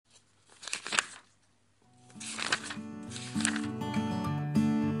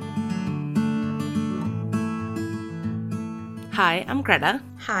Hi, I'm Greta.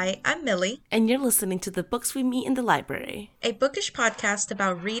 Hi, I'm Millie, And you're listening to The Books We Meet in the Library. a bookish podcast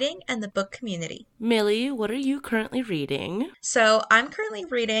about reading and the book community. Millie, what are you currently reading? So, I'm currently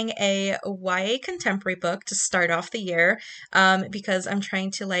reading a YA contemporary book to start off the year because I'm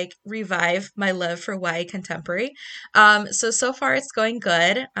trying to revive my love for YA contemporary. So far it's going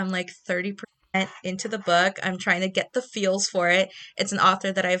good. I'm like 30% into the book. I'm trying to get the feels for it. It's an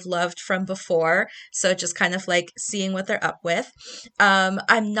author that I've loved from before, so just kind of like seeing what they're up with.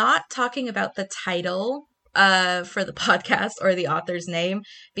 I'm not talking about the title for the podcast or the author's name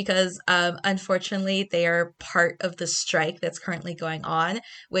because unfortunately they are part of the strike that's currently going on,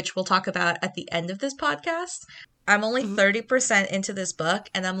 which we'll talk about at the end of this podcast. I'm only 30% into this book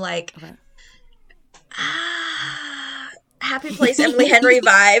and I'm like, Okay. Happy Place Emily Henry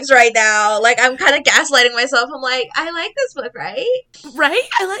vibes right now. Like, I'm kind of gaslighting myself. I'm like, I like this book, right? Right?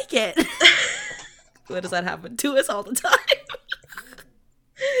 I like it. What does that happen to us all the time?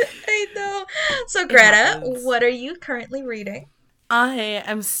 I know. So, Greta, what are you currently reading? I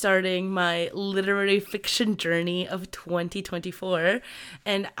am starting my literary fiction journey of 2024,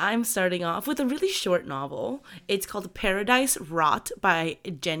 and I'm starting off with a really short novel. It's called Paradise Rot by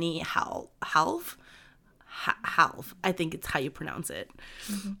Jenny Halve. Halve, I think it's how you pronounce it,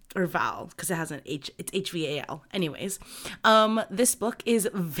 or Val, because it has an H. It's HVAL. Anyways, this book is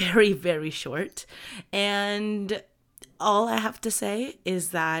very, very short, and all I have to say is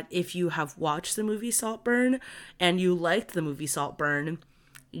that if you have watched the movie Saltburn and you liked the movie Saltburn,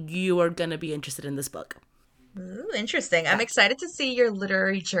 you are gonna be interested in this book. Ooh, interesting. I'm excited to see your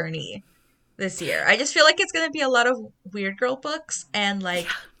literary journey this year. I just feel like it's gonna be a lot of weird girl books and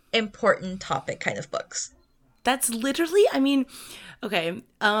important topic kind of books. That's literally, I mean, okay,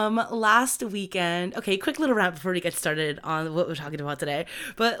 last weekend, okay, quick little wrap before we get started on what we're talking about today.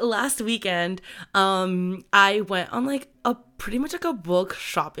 But last weekend, I went on pretty much a book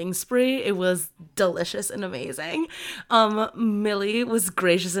shopping spree. It was delicious and amazing. Millie was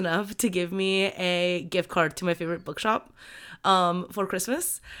gracious enough to give me a gift card to my favorite bookshop for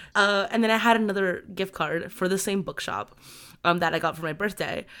Christmas. And then I had another gift card for the same bookshop that I got for my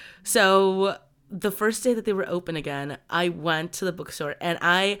birthday. So the first day that they were open again, I went to the bookstore and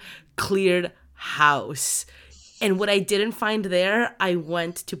I cleared house. And what I didn't find there, I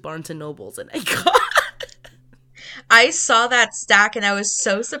went to Barnes and Nobles and I got. I saw that stack and I was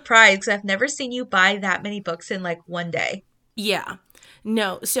so surprised because I've never seen you buy that many books in one day. Yeah.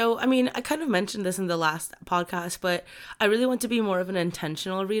 No. So, I mean, I kind of mentioned this in the last podcast, but I really want to be more of an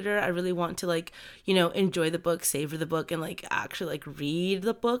intentional reader. I really want to enjoy the book, savor the book, and actually read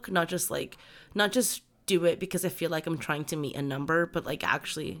the book, not just do it because I feel like I'm trying to meet a number, but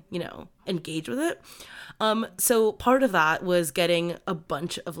actually, engage with it. So part of that was getting a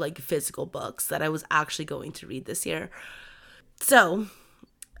bunch of physical books that I was actually going to read this year. So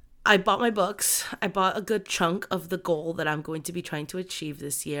I bought my books. I bought a good chunk of the goal that I'm going to be trying to achieve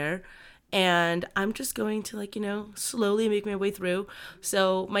this year. And I'm just going to, slowly make my way through.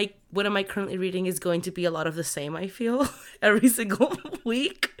 So what am I currently reading is going to be a lot of the same, I feel, every single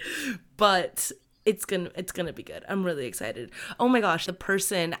week. But it's gonna be good. I'm really excited. Oh my gosh, the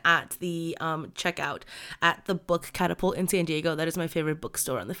person at the checkout at the Book Catapult in San Diego, that is my favorite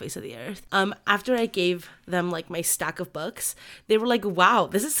bookstore on the face of the earth. After I gave them my stack of books, they were like, wow,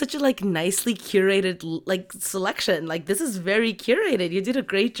 this is such a nicely curated selection. This is very curated. You did a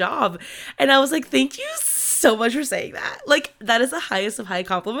great job. And I was like, thank you so much for saying that. That is the highest of high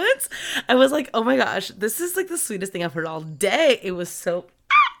compliments. I was like, oh my gosh, this is the sweetest thing I've heard all day. It was so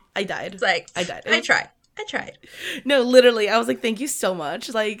I died. I died. I tried. No, literally, I was like, thank you so much.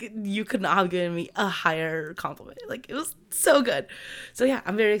 You could not have given me a higher compliment. It was so good. So yeah,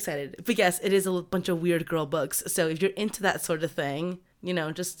 I'm very excited. But yes, it is a bunch of weird girl books. So if you're into that sort of thing,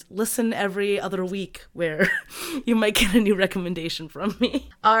 just listen every other week where you might get a new recommendation from me.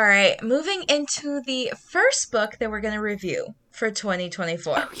 All right, moving into the first book that we're going to review for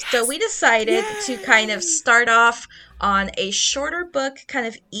 2024. Oh, yes. So we decided to kind of start off on a shorter book, kind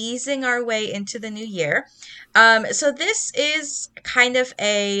of easing our way into the new year. So this is kind of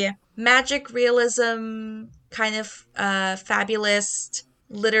a magic realism, kind of fabulous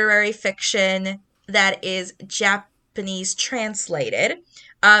literary fiction that is Japanese translated.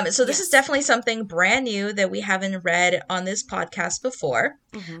 So this is definitely something brand new that we haven't read on this podcast before.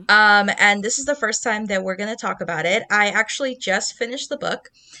 Mm-hmm. And this is the first time that we're going to talk about it. I actually just finished the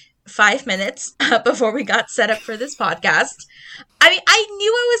book 5 minutes before we got set up for this podcast. I mean, I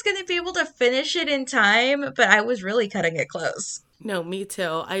knew I was going to be able to finish it in time, but I was really cutting it close. No, me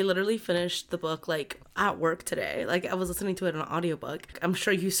too. I literally finished the book like at work today. Like I was listening to it on an audiobook. I'm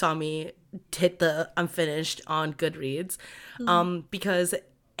sure you saw me hit the I'm finished on Goodreads because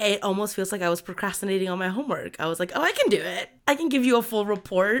it almost feels like I was procrastinating on my homework. I was like, "Oh, I can do it. I can give you a full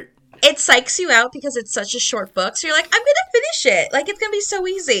report." It psychs you out because it's such a short book. So you're like, I'm going to finish it. Like, it's going to be so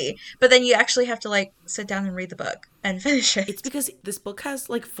easy. But then you actually have to, like, sit down and read the book and finish it. It's because this book has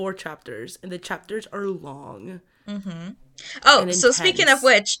like 4 chapters and the chapters are long. Oh, so speaking of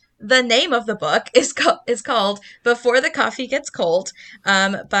which, the name of the book is called Before the Coffee Gets Cold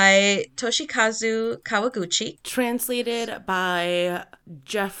by Toshikazu Kawaguchi. Translated by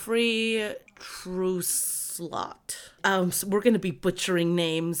Jeffrey Trousselot. So we're going to be butchering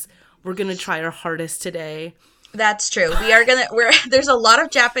names. We're going to try our hardest today. That's true. There's a lot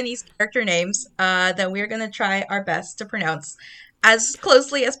of Japanese character names that we're going to try our best to pronounce as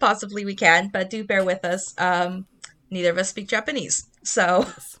closely as possibly we can, but do bear with us. Neither of us speak Japanese. So,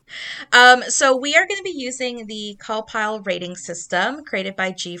 so we are going to be using the Call Pile rating system created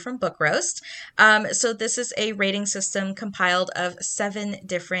by G from Book Roast. So this is a rating system compiled of 7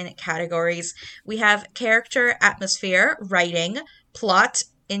 different categories. We have character, atmosphere, writing, plot,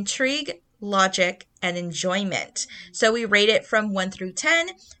 intrigue, logic, and enjoyment. So we rate it from 1 through 10,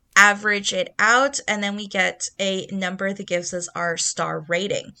 average it out, and then we get a number that gives us our star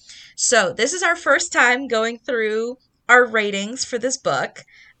rating. So this is our first time going through our ratings for this book.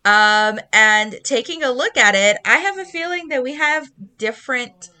 And taking a look at it, I have a feeling that we have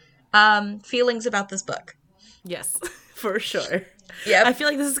different feelings about this book. Yes, for sure. Yep. I feel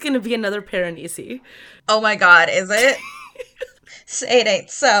like this is going to be another Piranesi. Oh my god, is it? 8-8.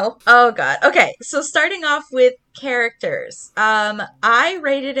 So, oh god. Okay, so starting off with characters. I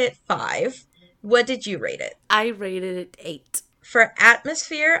rated it 5. What did you rate it? I rated it 8. For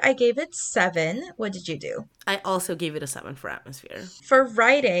atmosphere, I gave it 7. What did you do? I also gave it a 7 for atmosphere. For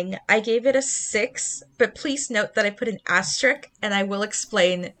writing, I gave it a 6, but please note that I put an asterisk, and I will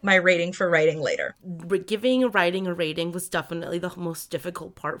explain my rating for writing later. Giving writing a rating was definitely the most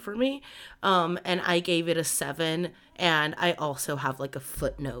difficult part for me, and I gave it a 7, and I also have like a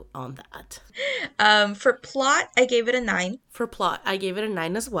footnote on that. For plot, I gave it a 9. For plot, I gave it a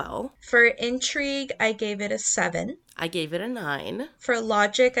 9 as well. For intrigue, I gave it a 7. I gave it a 9. For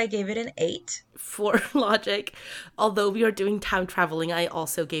logic, I gave it an 8. For logic, although we are doing time traveling, I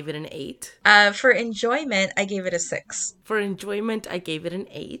also gave it an 8. For enjoyment, I gave it a 6. For enjoyment, I gave it an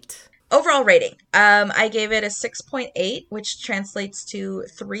 8. Overall rating, I gave it a 6.8, which translates to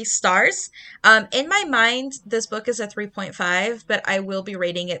 3 stars. In my mind, this book is a 3.5, but I will be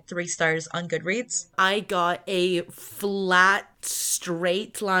rating it 3 stars on Goodreads. I got a flat,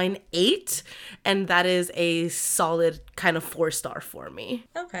 straight line 8, and that is a solid kind of 4-star for me.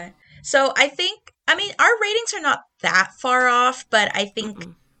 Okay. So I mean, our ratings are not that far off, but I think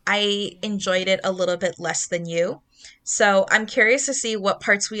I enjoyed it a little bit less than you. So I'm curious to see what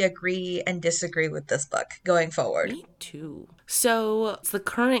parts we agree and disagree with this book going forward. Me too. So the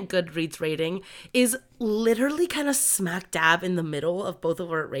current Goodreads rating is literally kind of smack dab in the middle of both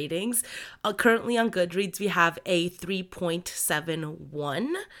of our ratings. Currently on Goodreads, we have a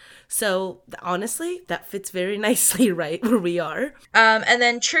 3.71. So honestly, that fits very nicely right where we are. And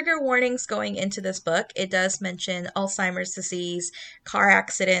then trigger warnings going into this book. It does mention Alzheimer's disease, car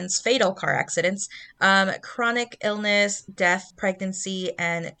accidents, fatal car accidents, chronic illness, death, pregnancy,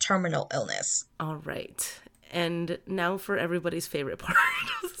 and terminal illness. All right. And now for everybody's favorite part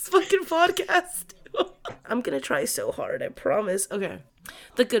of this fucking podcast. I'm going to try so hard, I promise. Okay.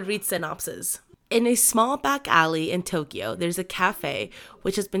 The Goodreads synopsis. In a small back alley in Tokyo, there's a cafe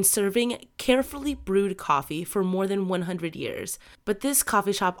which has been serving carefully brewed coffee for more than 100 years. But this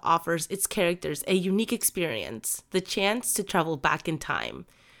coffee shop offers its characters a unique experience, the chance to travel back in time.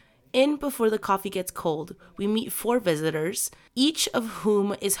 In Before the Coffee Gets Cold, we meet 4 visitors, each of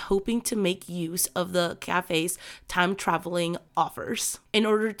whom is hoping to make use of the cafe's time-traveling offers in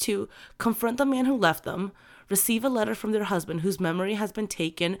order to confront the man who left them, receive a letter from their husband whose memory has been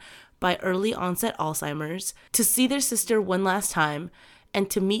taken by early onset Alzheimer's, to see their sister one last time, and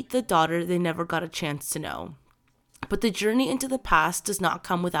to meet the daughter they never got a chance to know. But the journey into the past does not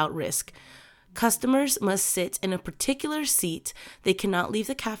come without risk. Customers must sit in a particular seat, they cannot leave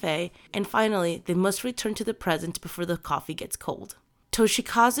the cafe, and finally, they must return to the present before the coffee gets cold.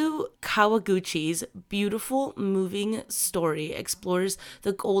 Toshikazu Kawaguchi's beautiful, moving story explores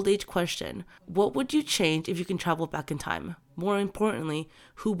the old age question: what would you change if you can travel back in time? More importantly,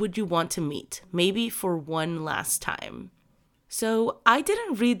 who would you want to meet? Maybe for one last time. So I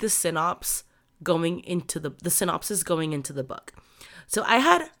didn't read the synopsis going into the book. So I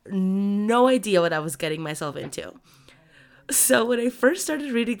had no idea what I was getting myself into. So when I first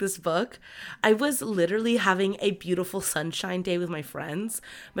started reading this book, I was literally having a beautiful sunshine day with my friends.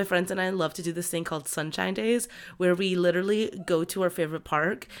 My friends and I love to do this thing called sunshine days, where we literally go to our favorite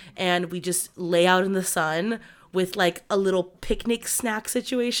park and we just lay out in the sun with like a little picnic snack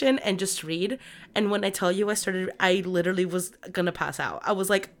situation and just read. And when I tell you I literally was gonna pass out. I was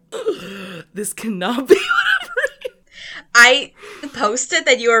like, this cannot be what I'm reading. I posted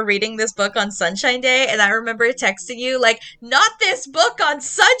that you were reading this book on Sunshine Day, and I remember texting you, like, not this book on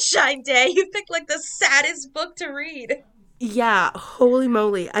Sunshine Day. You picked, like, the saddest book to read. Yeah, holy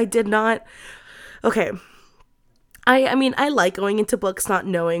moly. I did not. Okay. I mean, I like going into books not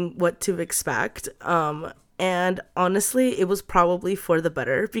knowing what to expect. And honestly, it was probably for the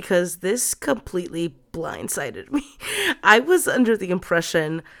better because this completely blindsided me. I was under the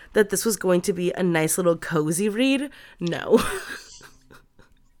impression that this was going to be a nice little cozy read. No.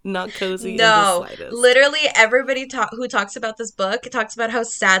 Not cozy in the slightest. Literally everybody who talks about this book talks about how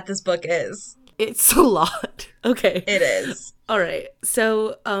sad this book is. It's a lot. Okay. It is. All right.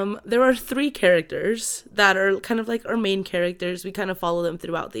 So there are 3 characters that are kind of like our main characters. We kind of follow them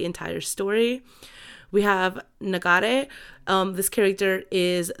throughout the entire story. We have Nagare. This character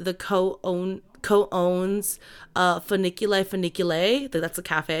is the co-owns Funiculi. That's a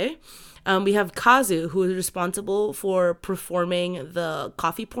cafe. We have Kazu, who is responsible for performing the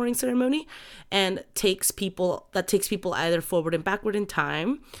coffee pouring ceremony and takes people either forward and backward in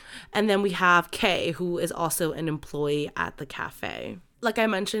time. And then we have Kei, who is also an employee at the cafe. Like I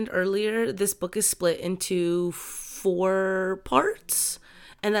mentioned earlier, this book is split into 4 parts.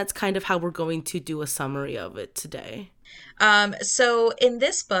 And that's kind of how we're going to do a summary of it today. So in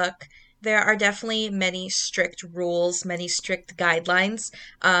this book, there are definitely many strict rules, many strict guidelines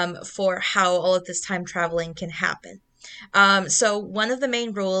for how all of this time traveling can happen. So one of the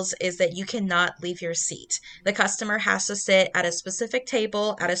main rules is that you cannot leave your seat. The customer has to sit at a specific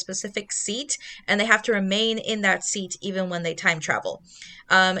table, at a specific seat, and they have to remain in that seat even when they time travel.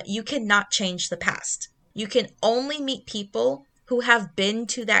 You cannot change the past. You can only meet people who have been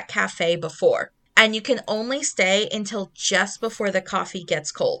to that cafe before. And you can only stay until just before the coffee gets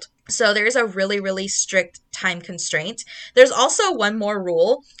cold. So there's a really, really strict time constraint. There's also one more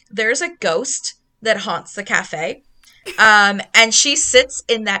rule. There's a ghost that haunts the cafe. And she sits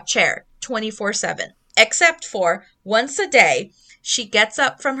in that chair 24/7. Except for once a day, she gets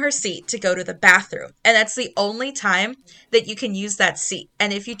up from her seat to go to the bathroom. And that's the only time that you can use that seat.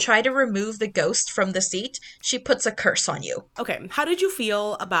 And if you try to remove the ghost from the seat, she puts a curse on you. Okay, how did you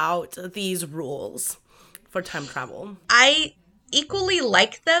feel about these rules for time travel? I equally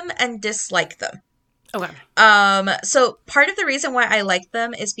like them and dislike them. Okay. So part of the reason why I like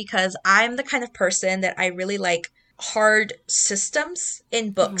them is because I'm the kind of person that I really like hard systems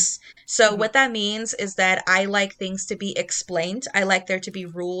in books. So what that means is that I like things to be explained. I like there to be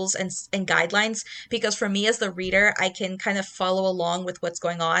rules and guidelines because for me as the reader, I can kind of follow along with what's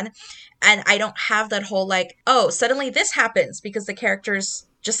going on. And I don't have that whole like, oh, suddenly this happens because the characters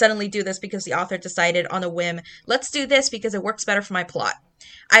just suddenly do this because the author decided on a whim. Let's do this because it works better for my plot.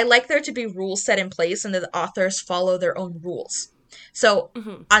 I like there to be rules set in place and that the authors follow their own rules. So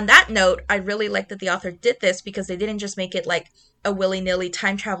on that note, I really like that the author did this because they didn't just make it like a willy-nilly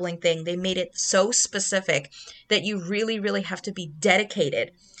time traveling thing. They made it so specific that you really, really have to be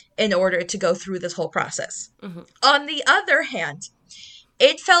dedicated in order to go through this whole process. On the other hand,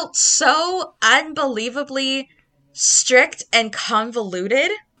 it felt so unbelievably strict and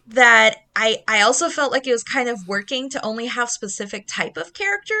convoluted that I also felt like it was kind of working to only have specific type of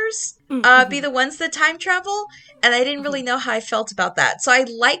characters be the ones that time travel, and I didn't really know how I felt about that. So I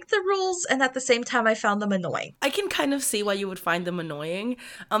liked the rules, and at the same time I found them annoying. I can kind of see why you would find them annoying,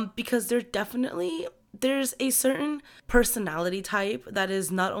 because there's a certain personality type that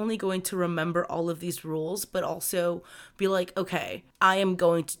is not only going to remember all of these rules, but also be like, okay, I am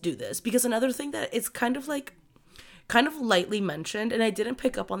going to do this. Because another thing that it's kind of lightly mentioned, and I didn't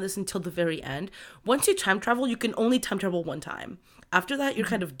pick up on this until the very end. Once you time travel, you can only time travel one time. After that, you're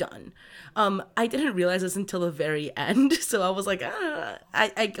kind of done. I didn't realize this until the very end, so I was like,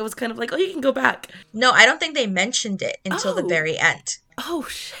 I was kind of like, oh, you can go back. No, I don't think they mentioned it until the very end. Oh,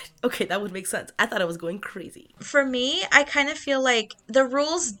 shit. Okay, that would make sense. I thought I was going crazy. For me, I kind of feel like the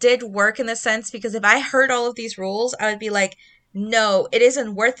rules did work in the sense because if I heard all of these rules, I would be like, no, it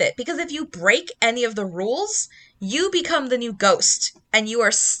isn't worth it. Because if you break any of the rules, you become the new ghost and you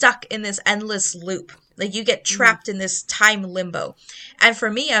are stuck in this endless loop. Like you get trapped in this time limbo. And for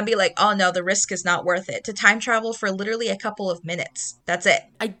me, I'd be like, oh no, the risk is not worth it. To time travel for literally a couple of minutes. That's it.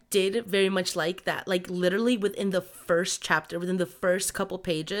 I did very much like that. Like literally within the first chapter, within the first couple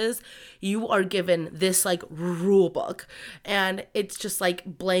pages, you are given this like rule book. And it's just like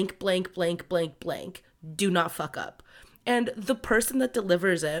blank, blank, blank, blank, blank. Do not fuck up. And the person that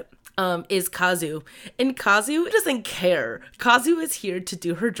delivers it is Kazu. And Kazu doesn't care. Kazu is here to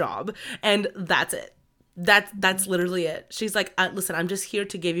do her job. And that's it. That's literally it. She's like, listen, I'm just here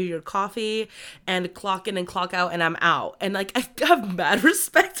to give you your coffee and clock in and clock out and I'm out. And like, I have mad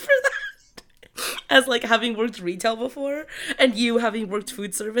respect for that. As like having worked retail before and you having worked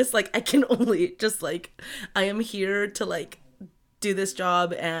food service, like I can only just like, I am here to like do this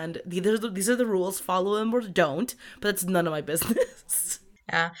job and these are the rules, follow them or don't, but that's none of my business.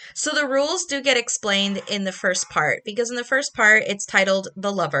 Yeah. So the rules do get explained in the first part because in the first part it's titled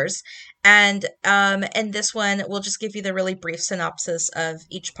The Lovers. And this one we'll just give you the really brief synopsis of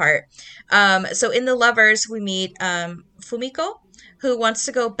each part. So in The Lovers we meet Fumiko, who wants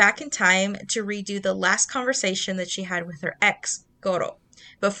to go back in time to redo the last conversation that she had with her ex, Goro,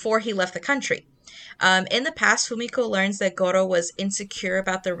 before he left the country. In the past, Fumiko learns that Goro was insecure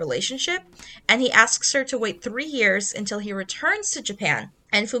about their relationship, and he asks her to wait 3 years until he returns to Japan.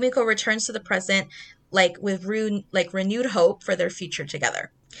 And Fumiko returns to the present, like with renewed hope for their future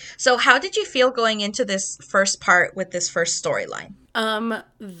together. So, how did you feel going into this first part with this first storyline?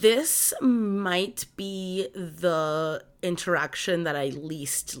 This might be the interaction that I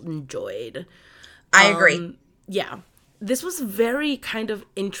least enjoyed. I agree. Yeah. This was very kind of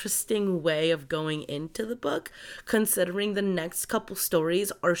interesting way of going into the book, considering the next couple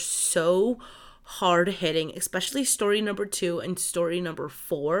stories are so hard hitting, especially story number 2 and story number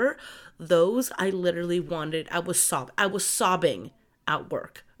 4. Those I literally wanted. I was sobbing at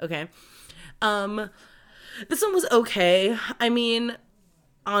work. Okay. This one was okay. I mean,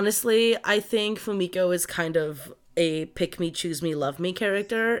 honestly, I think Fumiko is kind of a pick me, choose me, love me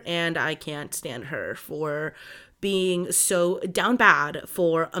character, and I can't stand her for being so down bad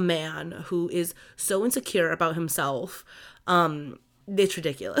for a man who is so insecure about himself. It's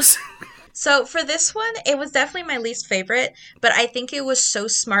ridiculous. So for this one, it was definitely my least favorite, but I think it was so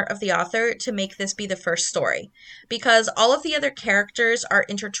smart of the author to make this be the first story because all of the other characters are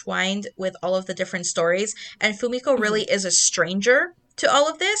intertwined with all of the different stories, and Fumiko really is a stranger to all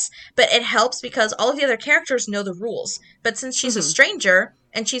of this, but it helps because all of the other characters know the rules. But since she's a stranger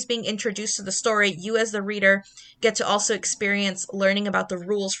and she's being introduced to the story, you as the reader get to also experience learning about the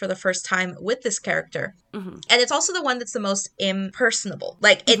rules for the first time with this character. And it's also the one that's the most impersonable.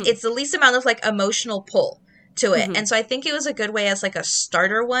 Like it's the least amount of like emotional pull to it. And so I think it was a good way as like a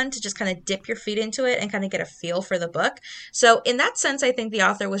starter one to just kind of dip your feet into it and kind of get a feel for the book. So in that sense, I think the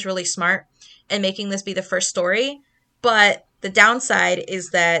author was really smart in making this be the first story. But the downside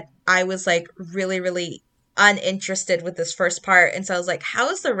is that I was like really, really uninterested with this first part. And so I was like, how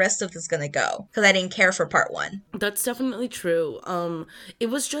is the rest of this going to go? Because I didn't care for part 1. That's definitely true. It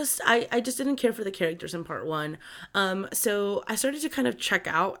was just, I just didn't care for the characters in part 1. So I started to kind of check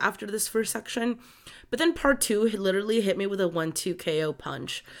out after this first section. But then part 2 literally hit me with a 1-2 KO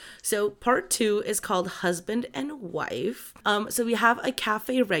punch. So part 2 is called Husband and Wife. So we have a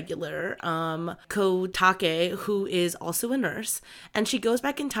cafe regular, Kotake, who is also a nurse, and she goes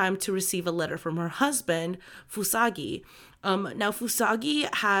back in time to receive a letter from her husband, Fusagi. Now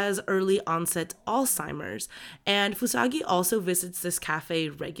Fusagi has early onset Alzheimer's, and Fusagi also visits this cafe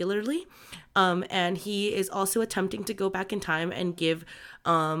regularly. And he is also attempting to go back in time and give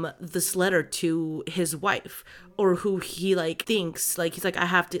this letter to his wife, or who he like thinks like he's like I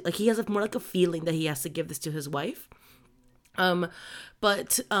have to, like he has more like a feeling that he has to give this to his wife.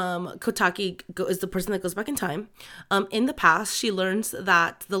 But Kotaki is the person that goes back in time. In the past, she learns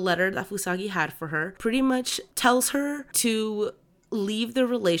that the letter that Fusagi had for her pretty much tells her to leave the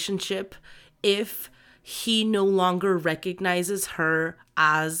relationship if he no longer recognizes her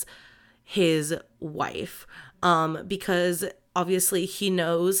as his wife. Because obviously he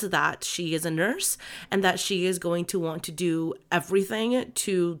knows that she is a nurse and that she is going to want to do everything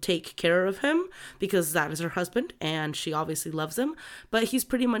to take care of him because that is her husband and she obviously loves him. But he's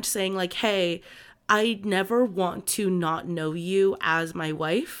pretty much saying like, hey, I never want to not know you as my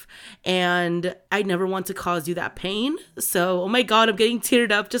wife, and I never want to cause you that pain. So, oh my God, I'm getting teared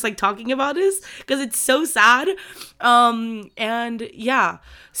up just like talking about this because it's so sad. And yeah,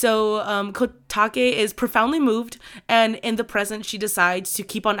 so Kotake is profoundly moved, and in the present, she decides to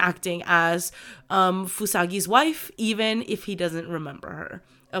keep on acting as Fusagi's wife, even if he doesn't remember her.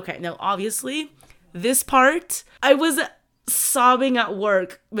 Okay, now obviously, this part, I was sobbing at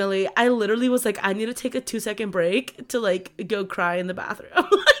work, Millie. I literally was like, I need to take a 2-second break to like go cry in the bathroom.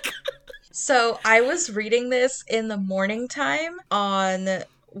 Like, So I was reading this in the morning time on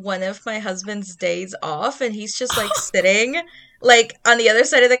one of my husband's days off, and he's just like sitting like on the other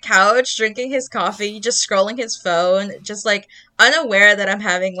side of the couch, drinking his coffee, just scrolling his phone, just like unaware that I'm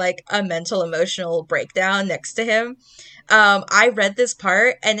having like a mental emotional breakdown next to him. I read this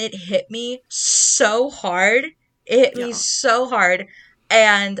part and it hit me so hard. It hit me yeah. so hard.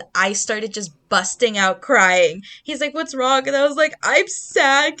 And I started just busting out crying. He's like, "What's wrong?" And I was like, "I'm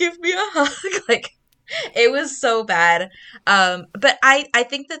sad. Give me a hug." Like, it was so bad. But I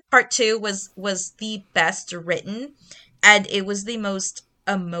think that part two was the best written, and it was the most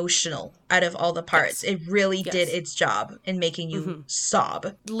emotional out of all the parts. Yes. It really did Yes. its job in making you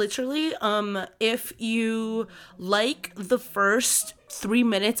sob. Literally, if you like the first 3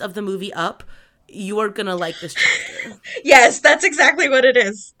 minutes of the movie Up, you are gonna like this chapter. Yes, that's exactly what it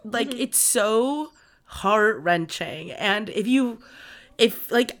is. Like, it's so heart-wrenching. And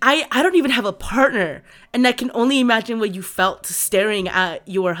if like I don't even have a partner, and I can only imagine what you felt staring at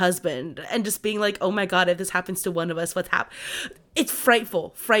your husband and just being like, oh my god, if this happens to one of us, what's happened? It's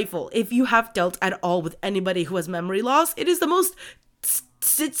frightful. If you have dealt at all with anybody who has memory loss, it is the most,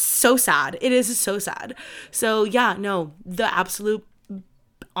 it's so sad. It is so sad. So yeah, no, the absolute,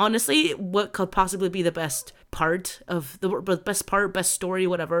 honestly, what could possibly be the best part of best story,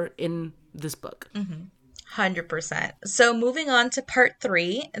 whatever, in this book. 100%. So moving on to part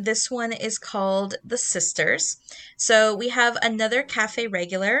three, this one is called The Sisters. So we have another cafe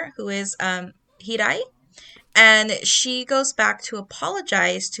regular who is Hirai, and she goes back to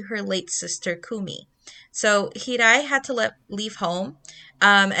apologize to her late sister Kumi. So Hirai had to leave home,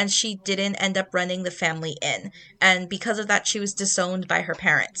 and she didn't end up running the family inn. And because of that, she was disowned by her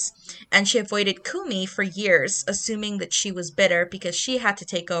parents. And she avoided Kumi for years, assuming that she was bitter because she had to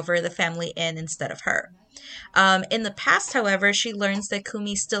take over the family inn instead of her. In the past, however, she learns that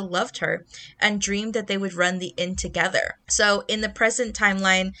Kumi still loved her and dreamed that they would run the inn together. So in the present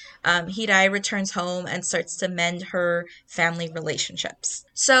timeline, Hirai returns home and starts to mend her family relationships.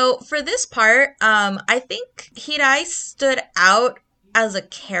 So for this part, I think Hirai stood out as a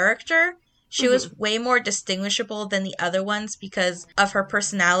character. She was way more distinguishable than the other ones because of her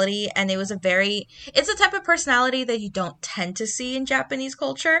personality, and it's a type of personality that you don't tend to see in Japanese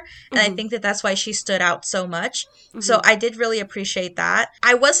culture, and I think that that's why she stood out so much. So I did really appreciate that.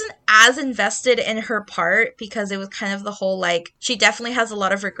 I wasn't as invested in her part because it was kind of the whole, like, she definitely has a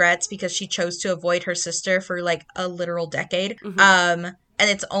lot of regrets because she chose to avoid her sister for like a literal decade. And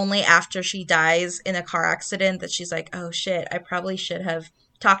it's only after she dies in a car accident that she's like, oh shit, I probably should have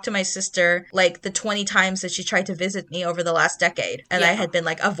talked to my sister like the 20 times that she tried to visit me over the last decade, and I had been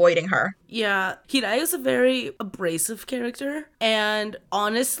like avoiding her. Yeah, Hirai is a very abrasive character, and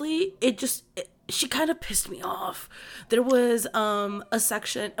honestly, she kind of pissed me off. There was a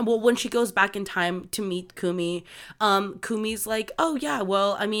section, well, when she goes back in time to meet Kumi, Kumi's like, oh yeah,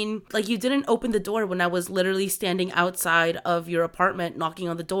 well, I mean, like, you didn't open the door when I was literally standing outside of your apartment knocking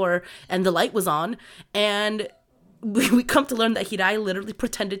on the door and the light was on, and we come to learn that Hirai literally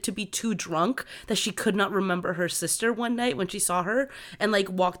pretended to be too drunk that she could not remember her sister one night when she saw her and like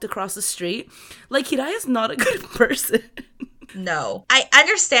walked across the street. Like, Hirai is not a good person. No. I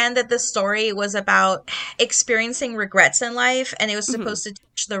understand that the story was about experiencing regrets in life, and it was supposed to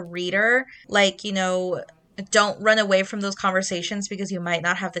teach the reader, like, you know, don't run away from those conversations because you might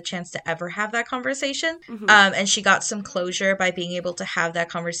not have the chance to ever have that conversation. And she got some closure by being able to have that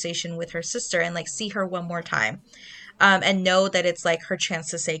conversation with her sister and like see her one more time. And know that it's like her chance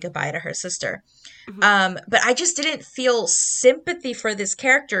to say goodbye to her sister. But I just didn't feel sympathy for this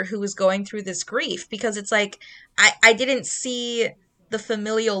character who was going through this grief because it's like, I didn't see the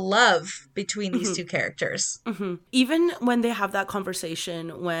familial love between these two characters. Even when they have that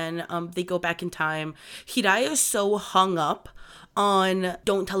conversation, when they go back in time, Hirai is so hung up on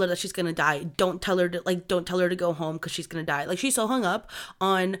don't tell her that she's gonna die, don't tell her to go home because she's gonna die. Like, she's so hung up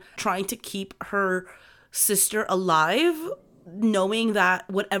on trying to keep her sister alive, knowing that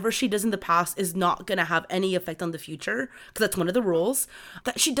whatever she does in the past is not gonna have any effect on the future because that's one of the rules,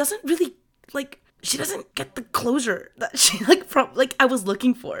 that she doesn't really she doesn't get the closure that she I was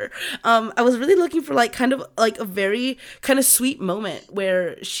looking for. I was really looking for like kind of like a very kind of sweet moment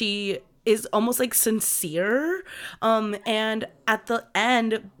where she is almost like sincere, and at the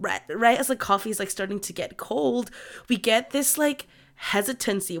end, right as the coffee is like starting to get cold, we get this like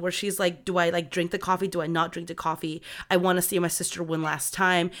hesitancy where she's like, do I like drink the coffee, do I not drink the coffee, I want to see my sister one last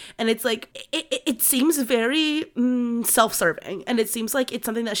time. And it's like it seems very self-serving, and it seems like it's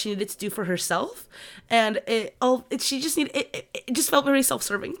something that she needed to do for herself, and it just felt very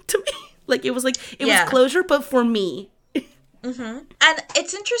self-serving to me. Like it was closure, but for me. Mm-hmm. And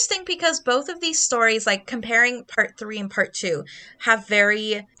it's interesting because both of these stories, like comparing part 3 and part 2, have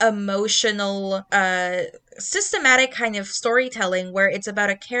very emotional, systematic kind of storytelling where it's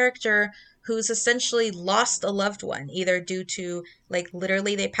about a character who's essentially lost a loved one, either due to, like,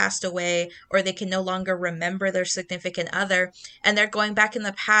 literally they passed away, or they can no longer remember their significant other, and they're going back in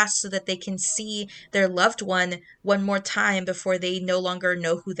the past so that they can see their loved one more time before they no longer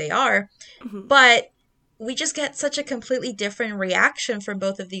know who they are. Mm-hmm. But we just get such a completely different reaction from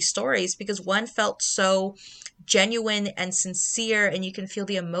both of these stories because one felt so genuine and sincere, and you can feel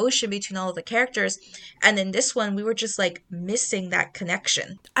the emotion between all of the characters, and in this one we were just like missing that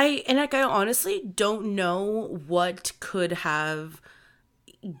connection. I honestly don't know what could have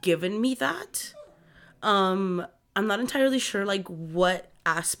given me that. I'm not entirely sure like what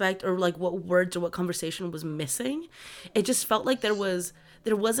aspect or like what words or what conversation was missing. It just felt like there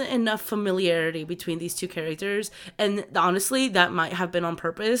wasn't enough familiarity between these two characters, and honestly that might have been on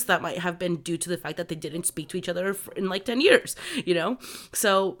purpose. That might have been due to the fact that they didn't speak to each other in like 10 years, you know.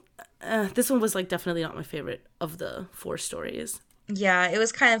 So this one was like definitely not my favorite of the 4 stories. Yeah, it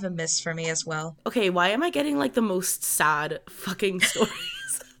was kind of a miss for me as well. Okay, why am I getting like the most sad fucking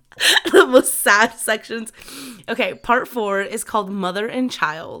stories? The most sad sections. Okay, part 4 is called Mother and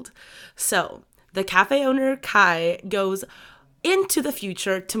Child. So the cafe owner Kai goes into the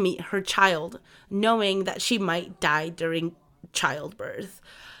future to meet her child, knowing that she might die during childbirth.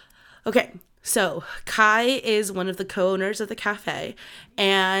 Okay, so Kai is one of the co-owners of the cafe,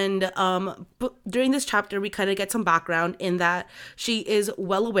 and during this chapter we kind of get some background in that she is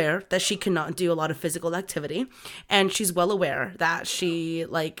well aware that she cannot do a lot of physical activity, and she's well aware that she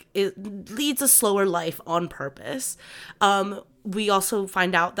leads a slower life on purpose. We also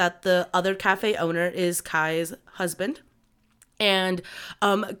find out that the other cafe owner is Kai's husband. And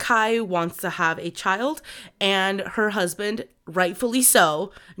Kai wants to have a child, and her husband, rightfully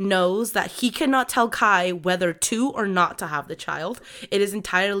so, knows that he cannot tell Kai whether to or not to have the child. It is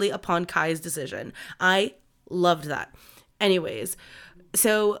entirely upon Kai's decision. I loved that. Anyways,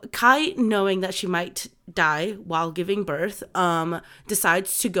 so Kai, knowing that she might die while giving birth,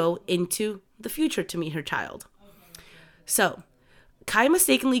 decides to go into the future to meet her child. So Kai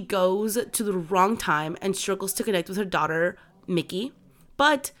mistakenly goes to the wrong time and struggles to connect with her daughter, Mickey,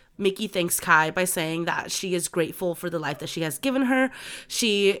 but Mickey thanks Kai by saying that she is grateful for the life that she has given her.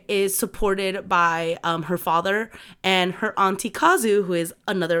 She is supported by her father and her auntie Kazu, who's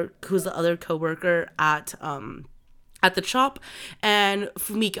the other coworker at the shop, and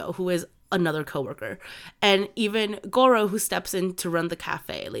Fumiko, who is another coworker, and even Goro, who steps in to run the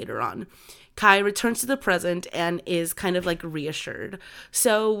cafe later on. Kai returns to the present and is kind of like reassured.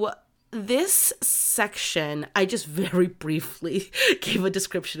 So this section, I just very briefly gave a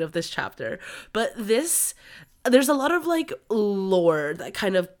description of this chapter, but there's a lot of like lore that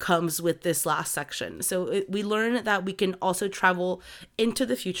kind of comes with this last section. So we learn that we can also travel into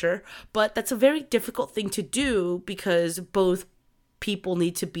the future, but that's a very difficult thing to do because both people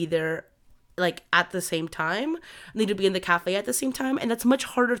need to be there like at the same time, need to be in the cafe at the same time, and that's much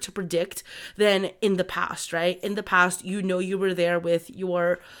harder to predict than in the past, right? In the past, you know, you were there with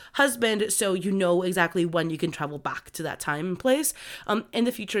your husband, so you know exactly when you can travel back to that time and place. In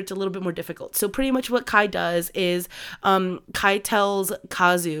the future, it's a little bit more difficult. So pretty much what Kai does is Kai tells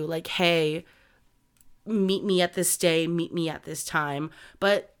Kazu like, hey, meet me at this day, meet me at this time,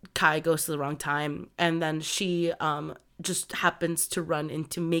 but Kai goes to the wrong time, and then she just happens to run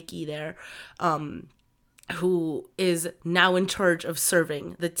into Mickey there, who is now in charge of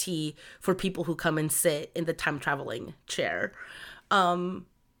serving the tea for people who come and sit in the time traveling chair.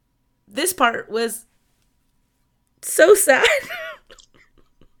 This part was so sad.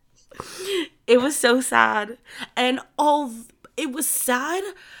 It was so sad, and it was sad,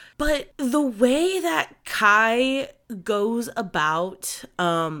 but the way that Kai goes about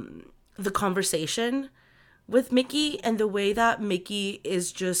the conversation with Mickey, and the way that Mickey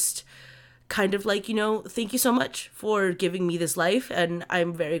is just kind of like, you know, thank you so much for giving me this life, and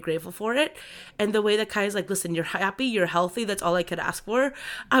I'm very grateful for it. And the way that Kai is like, listen, you're happy, you're healthy, that's all I could ask for.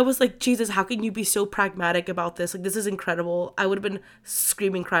 I was like, Jesus, how can you be so pragmatic about this? Like, this is incredible. I would have been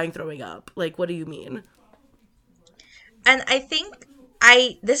screaming, crying, throwing up. Like, what do you mean? And I think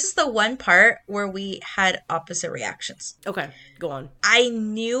this is the one part where we had opposite reactions. Okay, go on. I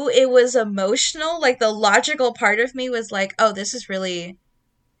knew it was emotional. Like, the logical part of me was like, oh, this is really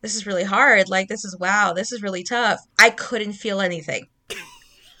hard. Like, this is really tough. I couldn't feel anything.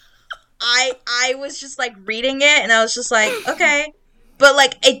 I was just like reading it and I was just like, okay. But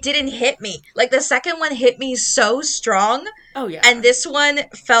like it didn't hit me. Like the second one hit me so strong. Oh yeah. And this one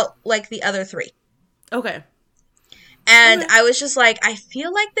felt like the other three. Okay. And Okay. I was just like, I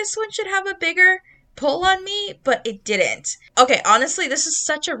feel like this one should have a bigger pull on me, but it didn't. Okay, honestly, this is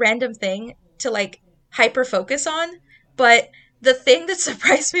such a random thing to like hyper focus on, but the thing that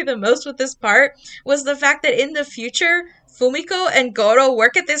surprised me the most with this part was the fact that in the future, Fumiko and Goro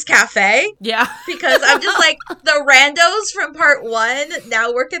work at this cafe. Yeah. Because I'm just like, the randos from part one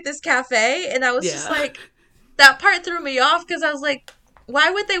now work at this cafe, and I was just like, that part threw me off because I was like, why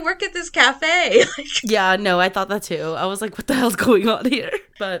would they work at this cafe? Yeah, no, I thought that too. I was like, what the hell's going on here?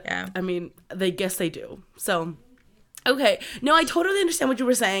 But, yeah. I mean, they guess they do. So, okay. No, I totally understand what you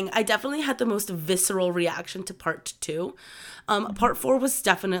were saying. I definitely had the most visceral reaction to part 2. Part 4 was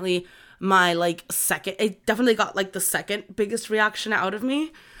definitely my, like, second. It definitely got, like, the second biggest reaction out of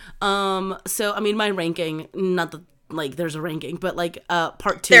me. So, I mean, my ranking, not the, like, there's a ranking, but, like,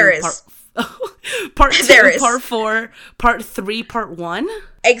 part 2. There is. Part 2, there is. part 4, part 3, part 1.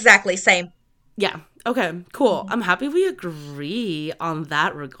 Exactly, same. Yeah. Okay, cool. I'm happy we agree on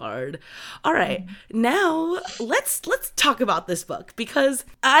that regard. All right. Now, let's talk about this book because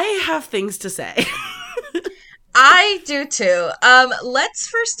I have things to say. I do too. Let's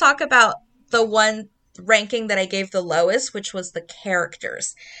first talk about the one ranking that I gave the lowest, which was the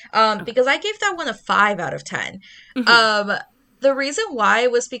characters. Because I gave that one a 5 out of 10. The reason why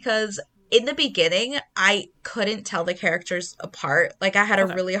was because in the beginning, I couldn't tell the characters apart. Like, I had a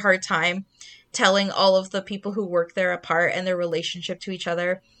really hard time telling all of the people who work there apart and their relationship to each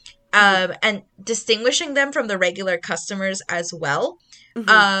other. And distinguishing them from the regular customers as well.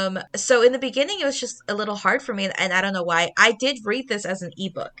 So in the beginning, it was just a little hard for me, and I don't know why. I did read this as an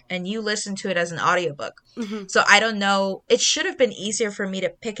ebook, and you listened to it as an audiobook. So I don't know. It should have been easier for me to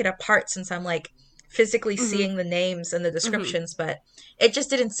pick it apart since I'm, like, physically seeing the names and the descriptions, but it just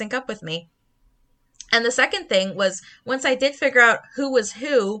didn't sync up with me. And the second thing was, once I did figure out who was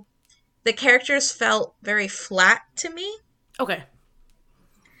who, the characters felt very flat to me. Okay.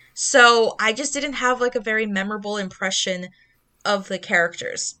 So I just didn't have, like, a very memorable impression of the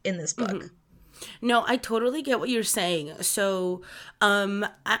characters in this book. No, I totally get what you're saying. So,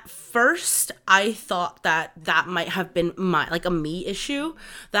 at first I thought that might have been a me issue,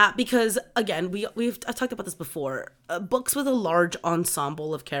 that because again, I've talked about this before. Books with a large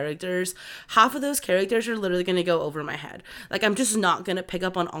ensemble of characters, half of those characters are literally going to go over my head. Like, I'm just not going to pick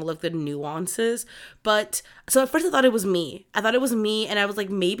up on all of the nuances. But so at first I thought it was me. And I was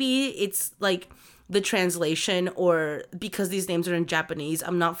like, maybe it's like the translation, or because these names are in Japanese,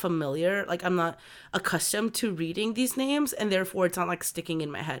 I'm not familiar, like I'm not accustomed to reading these names, and therefore it's not like sticking in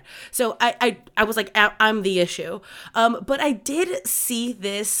my head. So I was like, I'm the issue. But I did see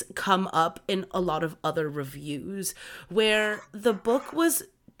this come up in a lot of other reviews where the book was,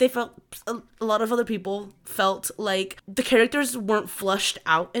 they felt, a lot of other people felt like the characters weren't flushed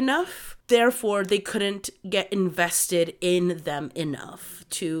out enough. Therefore, they couldn't get invested in them enough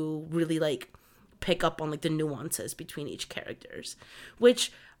to really like pick up on like the nuances between each characters,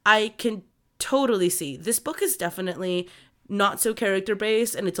 which I can totally see. This book is definitely not so character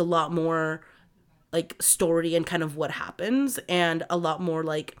based, and it's a lot more like story and kind of what happens, and a lot more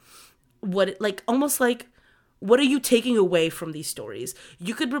like what, like almost like, what are you taking away from these stories?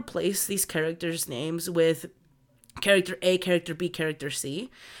 You could replace these characters' names with character A, character B, character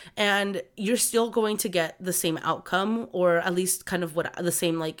C, and you're still going to get the same outcome, or at least kind of what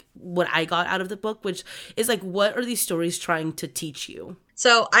I got out of the book, which is like, what are these stories trying to teach you?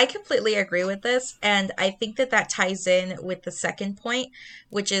 So I completely agree with this, and I think that ties in with the second point,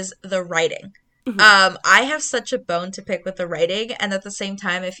 which is the writing. I have such a bone to pick with the writing, and at the same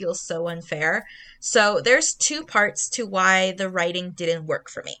time, it feels so unfair. So there's 2 parts to why the writing didn't work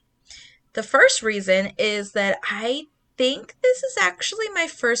for me. The first reason is that I think this is actually my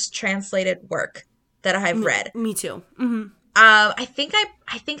first translated work that I've read. Me too. I think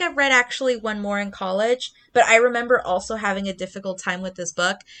I've read actually one more in college, but I remember also having a difficult time with this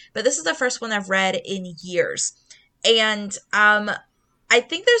book. But this is the first one I've read in years. And I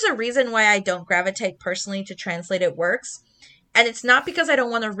think there's a reason why I don't gravitate personally to translated works. And it's not because I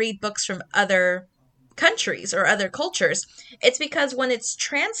don't want to read books from other countries or other cultures. It's because when it's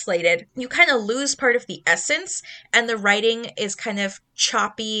translated, you kind of lose part of the essence, and the writing is kind of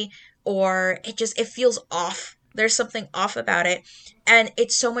choppy, or it feels off. There's something off about it. And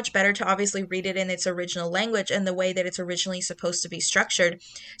it's so much better to obviously read it in its original language and the way that it's originally supposed to be structured.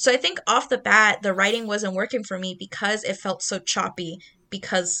 So I think off the bat, the writing wasn't working for me because it felt so choppy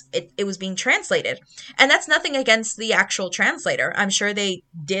because it was being translated. And that's nothing against the actual translator. I'm sure they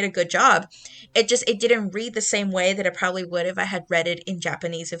did a good job. It didn't read the same way that it probably would if I had read it in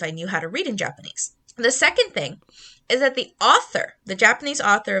Japanese, if I knew how to read in Japanese. The second thing is that the author, the Japanese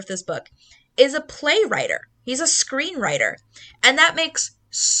author of this book, is a playwright. He's a screenwriter. And that makes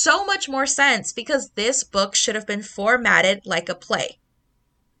so much more sense because this book should have been formatted like a play.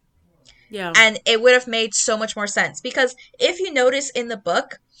 Yeah. And it would have made so much more sense because if you notice in the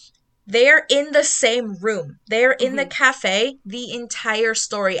book, they're in the same room. They're in the cafe the entire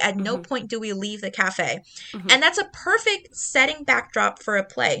story. At no point do we leave the cafe. And that's a perfect setting backdrop for a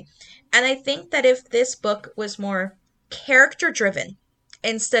play. And I think that if this book was more character driven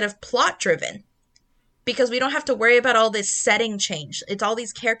instead of plot driven, because we don't have to worry about all this setting change. It's all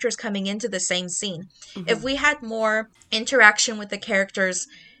these characters coming into the same scene. If we had more interaction with the characters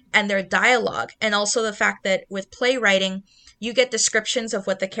and their dialogue, and also the fact that with playwriting, you get descriptions of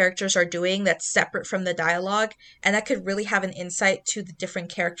what the characters are doing that's separate from the dialogue, and that could really have an insight to the different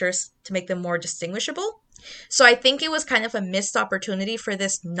characters to make them more distinguishable. So I think it was kind of a missed opportunity for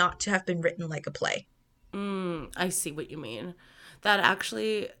this not to have been written like a play. I see what you mean. That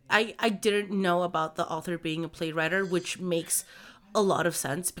actually, I didn't know about the author being a playwright, which makes a lot of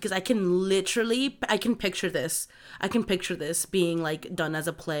sense because I can picture this. I can picture this being like done as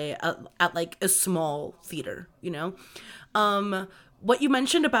a play at like a small theater, you know? What you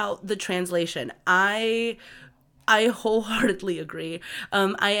mentioned about the translation, I wholeheartedly agree.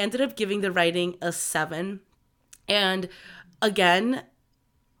 I ended up giving the writing a 7. And again,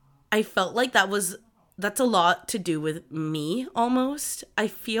 I felt like that's a lot to do with me almost, I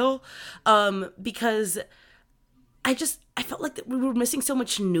feel, because I felt like that we were missing so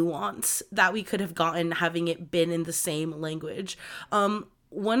much nuance that we could have gotten having it been in the same language.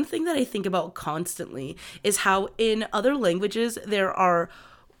 One thing that I think about constantly is how in other languages there are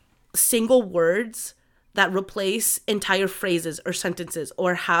single words that replace entire phrases or sentences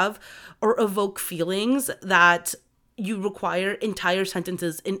or evoke feelings that you require entire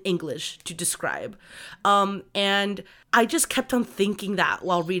sentences in English to describe. And I just kept on thinking that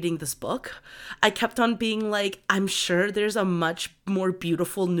while reading this book. I kept on being like, I'm sure there's a much more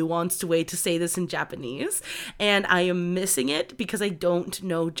beautiful, nuanced way to say this in Japanese. And I am missing it because I don't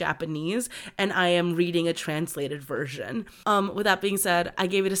know Japanese and I am reading a translated version. With that being said, I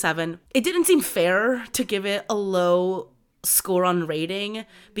gave it a 7. It didn't seem fair to give it a low score on rating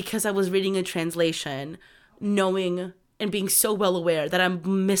because I was reading a translation knowing and being so well aware that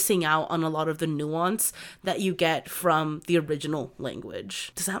I'm missing out on a lot of the nuance that you get from the original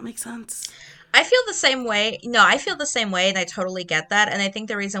language. Does that make sense? I feel the same way. No, I feel the same way, and I totally get that. And I think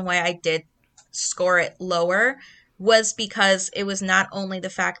the reason why I did score it lower was because it was not only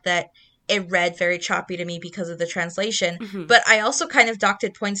the fact that it read very choppy to me because of the translation, but I also kind of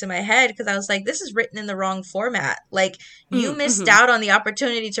doctored points in my head because I was like, this is written in the wrong format. Like, you missed out on the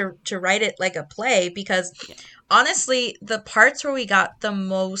opportunity to write it like a play because honestly, the parts where we got the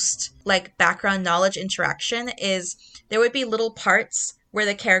most like background knowledge interaction is there would be little parts where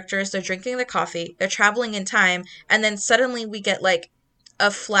the characters, they're drinking the coffee, they're traveling in time, and then suddenly we get like a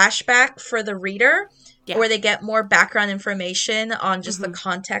flashback for the reader where they get more background information on just the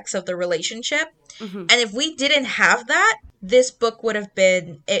context of the relationship. And if we didn't have that, this book would have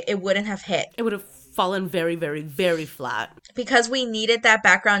been, it wouldn't have hit. It would have fallen very, very, very flat. Because we needed that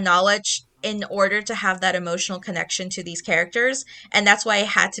background knowledge in order to have that emotional connection to these characters. And that's why it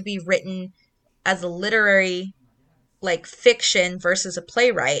had to be written as a literary, like, fiction versus a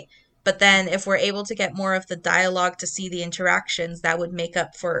playwright. But then if we're able to get more of the dialogue to see the interactions, that would make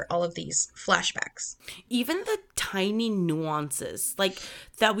up for all of these flashbacks. Even the tiny nuances, like,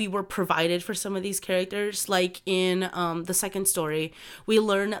 that we were provided for some of these characters, like in the second story, we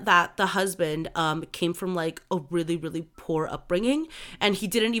learn that the husband came from, like, a really, really poor upbringing, and he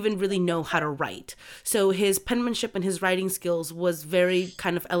didn't even really know how to write. So his penmanship and his writing skills was very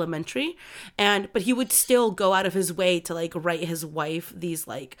kind of elementary, but he would still go out of his way to, like, write his wife these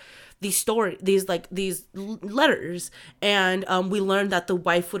letters. And we learned that the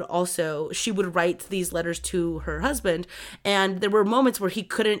wife she would write these letters to her husband, and there were moments where he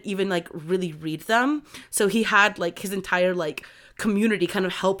couldn't even like really read them, so he had like his entire like community kind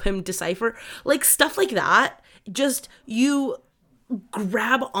of help him decipher, like, stuff like that. Just, you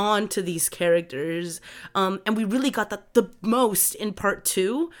grab on to these characters, and we really got that the most in part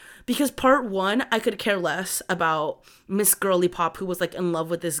 2, because part 1 I could care less about Miss Girly Pop, who was like in love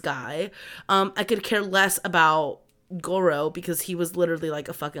with this guy. I could care less about Goro because he was literally like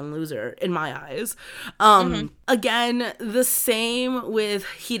a fucking loser in my eyes. Again, the same with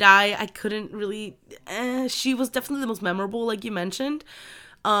Hirai. I couldn't really she was definitely the most memorable, like you mentioned.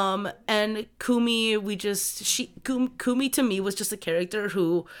 And Kumi, Kumi to me was just a character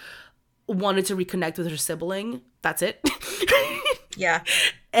who wanted to reconnect with her sibling. That's it. Yeah.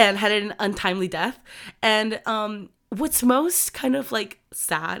 And had an untimely death. And what's most kind of like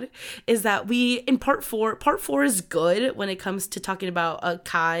sad is that we in part four is good when it comes to talking about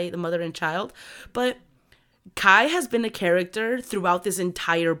Kai, the mother and child, but Kai has been a character throughout this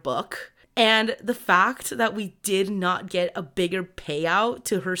entire book, and the fact that we did not get a bigger payout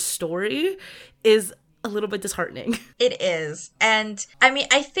to her story is a little bit disheartening. It is. And I mean,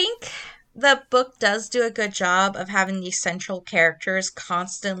 I think the book does do a good job of having these central characters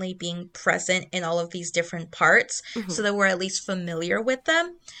constantly being present in all of these different parts so that we're at least familiar with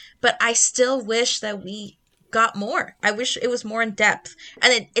them. But I still wish that we got more. I wish it was more in depth.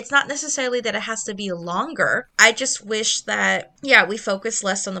 And it's not necessarily that it has to be longer. I just wish that, yeah, we focus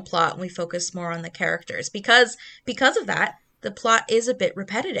less on the plot and we focus more on the characters. Because of that, the plot is a bit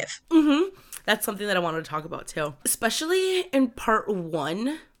repetitive. That's something that I wanted to talk about too. Especially in part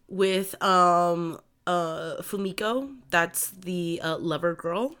 1 with Fumiko, that's the lover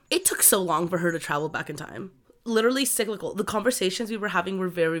girl. It took so long for her to travel back in time. Literally cyclical. The conversations we were having were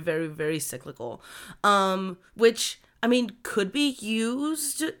very, very, very cyclical. Which, I mean, could be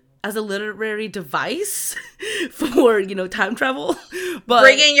used as a literary device for, you know, time travel. But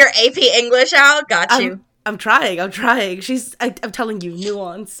bringing your AP English out, got you. I'm trying. I'm telling you,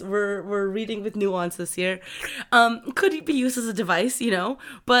 nuance. We're reading with nuance this year. Could be used as a device, you know,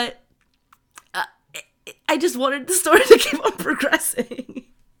 but I just wanted the story to keep on progressing.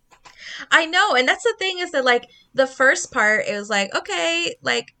 I know, and that's the thing is that, like, the first part, it was like, okay,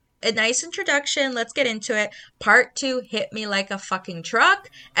 like, a nice introduction, let's get into it. Part 2 hit me like a fucking truck,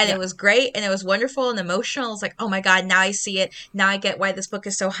 and it was great, and it was wonderful and emotional. I was like, oh my god, now I see it. Now I get why this book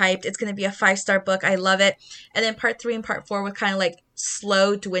is so hyped. It's going to be a 5-star book. I love it. And then part 3 and part 4 were kind of like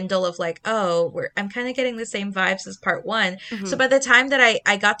slow dwindle of like, oh, I'm kind of getting the same vibes as part 1. So by the time that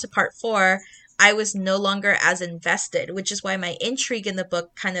I got to part 4, I was no longer as invested, which is why my intrigue in the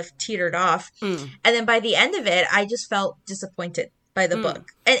book kind of teetered off. And then by the end of it, I just felt disappointed by the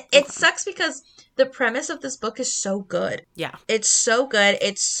book. And it sucks because the premise of this book is so good. Yeah. It's so good.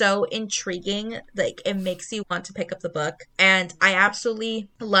 It's so intriguing. Like, it makes you want to pick up the book. And I absolutely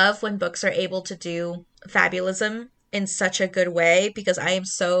love when books are able to do fabulism in such a good way, because I am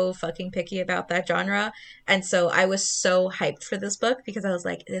so fucking picky about that genre. And so I was so hyped for this book because I was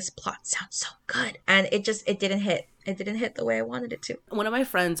like, this plot sounds so good. And it didn't hit. It didn't hit the way I wanted it to. One of my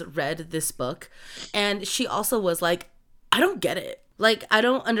friends read this book, and she also was like, I don't get it. Like, I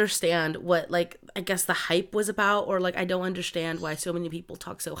don't understand what, like, I guess the hype was about, or, like, I don't understand why so many people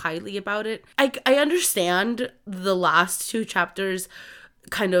talk so highly about it. I understand the last 2 chapters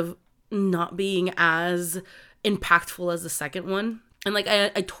kind of not being as impactful as the second one. And, like, I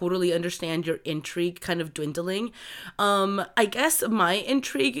totally understand your intrigue kind of dwindling. I guess my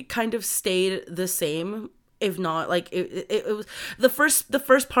intrigue kind of stayed the same. If not, like, it was the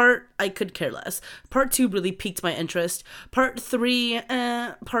first part, I could care less. Part 2 really piqued my interest. Part 3,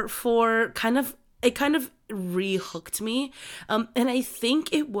 part 4, kind of re-hooked me. And I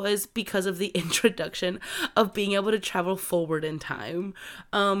think it was because of the introduction of being able to travel forward in time.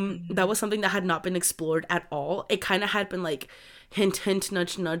 That was something that had not been explored at all. It kind of had been, like, hint,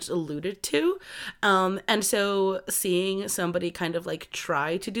 nudge, alluded to. And so seeing somebody kind of, like,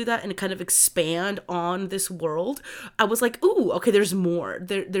 try to do that and kind of expand on this world, I was like, ooh, okay, there's more.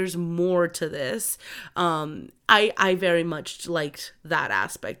 There's more to this. I very much liked that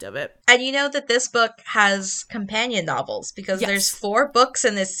aspect of it. And you know that this book has companion novels, because there's 4 books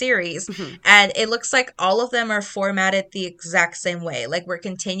in this series, and it looks like all of them are formatted the exact same way. Like, we're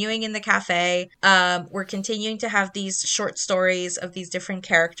continuing in the cafe. We're continuing to have these short stories of these different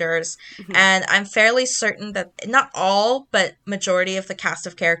characters. And I'm fairly certain that not all, but majority of the cast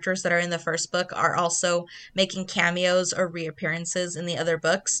of characters that are in the first book are also making cameos or reappearances in the other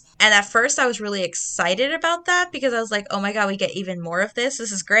books. And at first I was really excited about that, because I was like, oh my god, we get even more of this.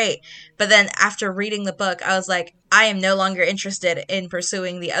 This is great. But then after reading the book, I was like, I am no longer interested in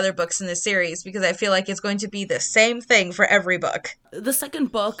pursuing the other books in this series, because I feel like it's going to be the same thing for every book. The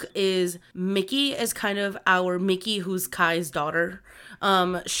second book is Mickey is kind of our Mickey, who's Kai's daughter.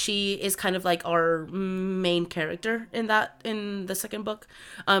 She is kind of like our main character in the second book.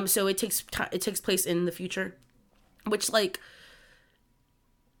 So it takes place in the future, which, like,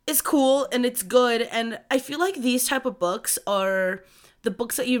 is cool and it's good. And I feel like these type of books are the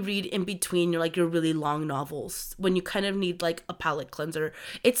books that you read in between your really long novels, when you kind of need like a palate cleanser.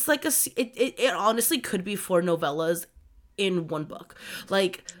 It's like it honestly could be 4 novellas in one book.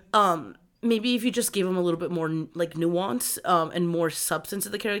 Like, maybe if you just gave them a little bit more like nuance and more substance to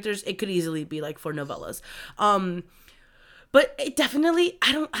the characters, it could easily be like 4 novellas. But it definitely,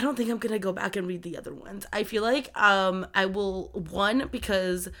 I don't think I'm gonna go back and read the other ones. I feel like I will, one,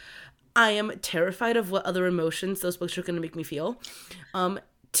 because I am terrified of what other emotions those books are gonna make me feel.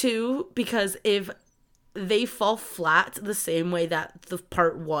 Two, because if they fall flat the same way that the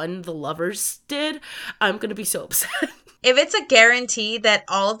part one, the lovers, did, I'm gonna be so upset. If it's a guarantee that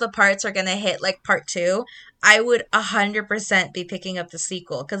all of the parts are gonna hit like part two, I would 100% be picking up the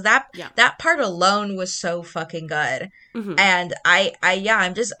sequel, because that part alone was so fucking good. Mm-hmm. And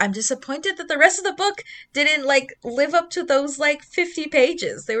I'm disappointed that the rest of the book didn't like live up to those like 50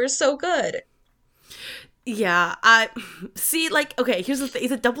 pages. They were so good. Yeah, I see. Like, okay, here's the thing: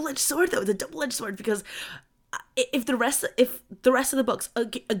 it's a double-edged sword, though. It's a double-edged sword because if the rest of the books, a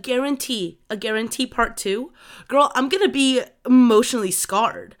guarantee part two, girl, I'm gonna be emotionally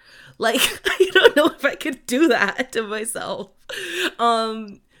scarred. Like, I don't know if I could do that to myself.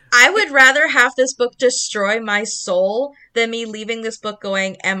 I would rather have this book destroy my soul than me leaving this book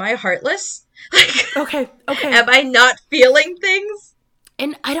going, "Am I heartless? Like, okay, am I not feeling things?"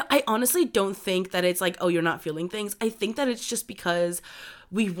 And I honestly don't think that it's like, oh, you're not feeling things. I think that it's just because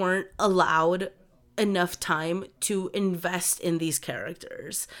we weren't allowed enough time to invest in these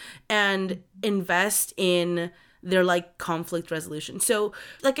characters and invest in their like conflict resolution. So,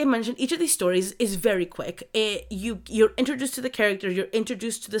 like I mentioned, each of these stories is very quick. You're introduced to the character, you're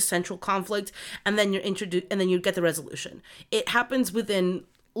introduced to the central conflict, and then you get the resolution. It happens within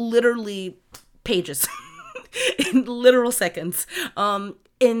literally pages. In literal seconds.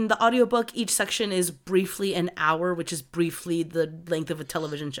 In the audiobook, each section is briefly an hour, which is briefly the length of a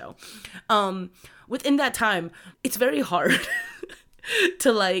television show. Within that time, it's very hard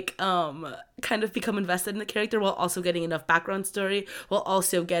to like kind of become invested in the character while also getting enough background story, while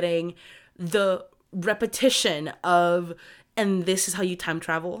also getting the repetition of, and this is how you time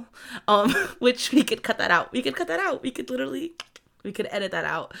travel, which we could cut that out. We could edit that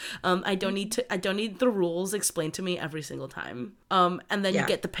out. I don't need the rules explained to me every single time. And then you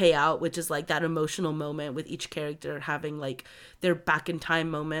get the payout, which is like that emotional moment with each character having like their back in time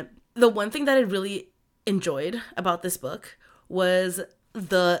moment. The one thing that I really enjoyed about this book was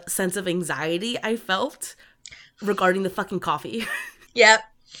the sense of anxiety I felt regarding the fucking coffee. Yep.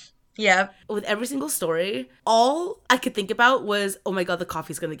 Yeah. With every single story, all I could think about was, oh my God, the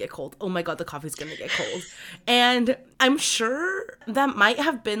coffee's gonna get cold. Oh my God, the coffee's gonna get cold. And I'm sure that might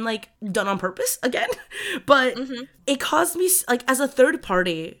have been like done on purpose again, but it caused me, like, as a third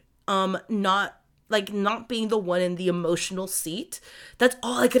party, not being the one in the emotional seat. That's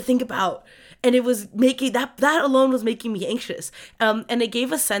all I could think about. And it was making that alone was making me anxious. And it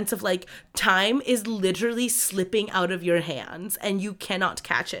gave a sense of like time is literally slipping out of your hands and you cannot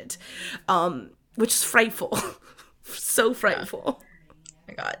catch it. Which is frightful. So frightful. Oh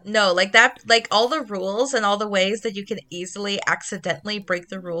my God. No, like that, like all the rules and all the ways that you can easily accidentally break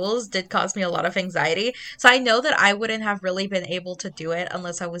the rules did cause me a lot of anxiety. So I know that I wouldn't have really been able to do it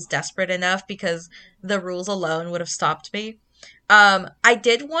unless I was desperate enough, because the rules alone would have stopped me. I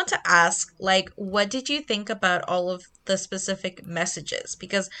did want to ask, like, what did you think about all of the specific messages?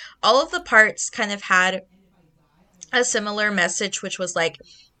 Because all of the parts kind of had a similar message, which was like,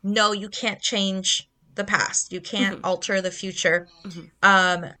 no, you can't change the past. You can't alter the future.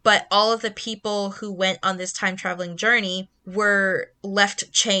 But all of the people who went on this time traveling journey were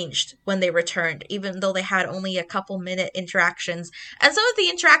left changed when they returned, even though they had only a couple minute interactions. And some of the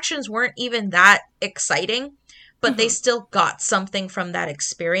interactions weren't even that exciting, but they still got something from that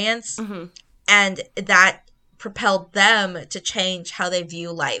experience. And that propelled them to change how they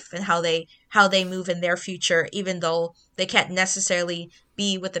view life and how they move in their future, even though they can't necessarily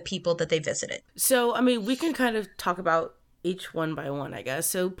be with the people that they visited. So, I mean, we can kind of talk about each one by one, I guess.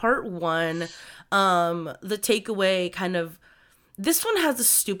 So part one, the takeaway kind of, this one has the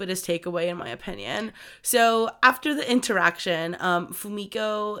stupidest takeaway in my opinion. So after the interaction,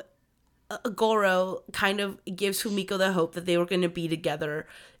 Goro kind of gives Fumiko the hope that they were going to be together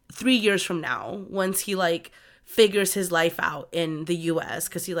 3 years from now, once he like figures his life out in the US,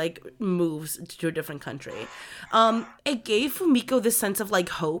 because he like moves to a different country. It gave Fumiko this sense of like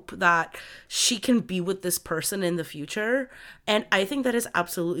hope that she can be with this person in the future, and I think that is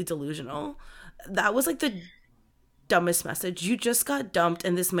absolutely delusional. That was like the dumbest message. You just got dumped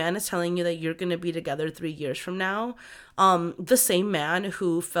and this man is telling you that you're going to be together 3 years from now. The same man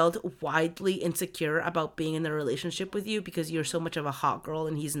who felt widely insecure about being in a relationship with you because you're so much of a hot girl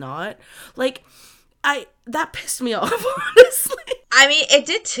and he's not. Like, that pissed me off, honestly. I mean, it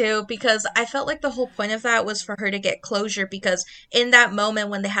did too, because I felt like the whole point of that was for her to get closure, because in that moment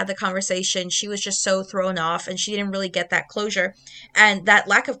when they had the conversation, she was just so thrown off and she didn't really get that closure. And that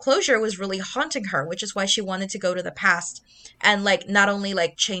lack of closure was really haunting her, which is why she wanted to go to the past and like not only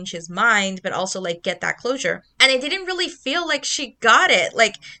like change his mind, but also like get that closure. And it didn't really feel like she got it.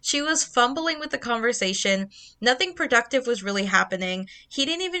 Like she was fumbling with the conversation. Nothing productive was really happening. He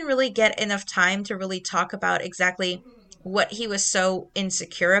didn't even really get enough time to really talk about exactly what he was so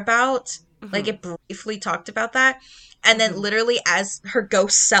insecure about. Like it briefly talked about that. And then literally as her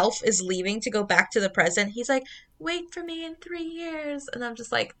ghost self is leaving to go back to the present, he's like, wait for me in 3 years. And I'm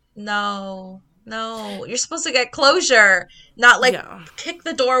just like, no, you're supposed to get closure, not like kick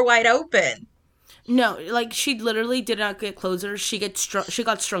the door wide open. No, like she literally did not get closure. She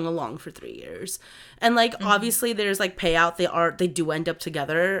got strung along for 3 years. And like obviously there's like payout. They do end up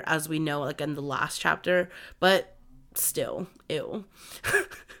together, as we know, like in the last chapter, but still, ew.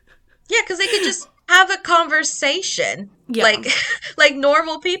 Yeah, because they could just have a conversation. Like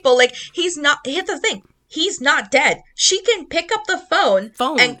normal people. Like here's the thing, he's not dead. She can pick up the phone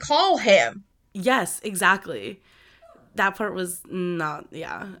and call him. Yes, exactly. That part was not,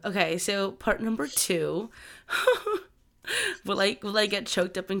 okay, so part number 2. Will I get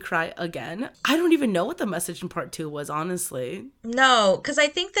choked up and cry again? I don't even know what the message in part 2 was, honestly. No, because I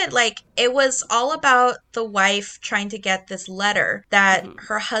think that like it was all about the wife trying to get this letter that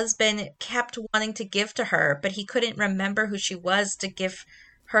her husband kept wanting to give to her, but he couldn't remember who she was to give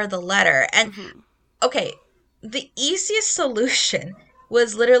her the letter. And okay, the easiest solution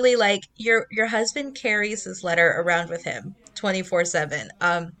was literally like your husband carries this letter around with him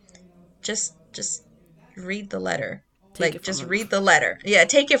 24/7. Just read the letter. Read the letter. Yeah,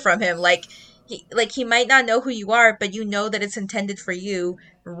 take it from him. Like he might not know who you are, but you know that it's intended for you.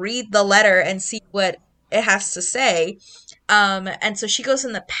 Read the letter and see what it has to say. And so she goes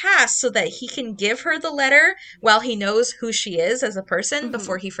in the past so that he can give her the letter while he knows who she is as a person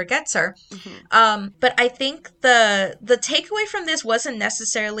before he forgets her. But I think the takeaway from this wasn't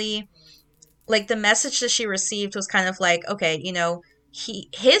necessarily like the message that she received was kind of like, okay, you know,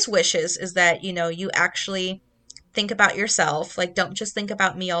 his wishes is that, you know, you actually think about yourself. Like, don't just think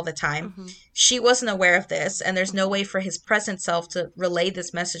about me all the time. She wasn't aware of this, and there's no way for his present self to relay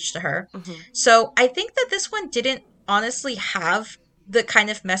this message to her. So I think that this one didn't honestly have the kind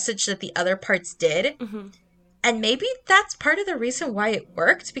of message that the other parts did. And maybe that's part of the reason why it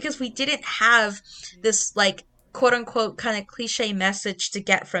worked, because we didn't have this like quote unquote kind of cliche message to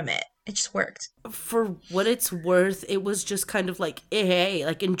get from it. It just worked. For what it's worth, it was just kind of like, hey,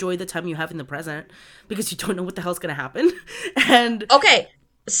 like enjoy the time you have in the present because you don't know what the hell's gonna happen. And okay,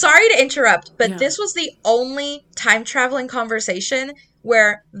 sorry to interrupt, but this was the only time traveling conversation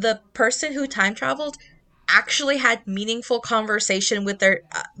where the person who time traveled actually had meaningful conversation with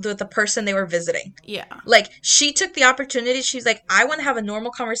the person they were visiting. Yeah. Like, she took the opportunity. She's like, I want to have a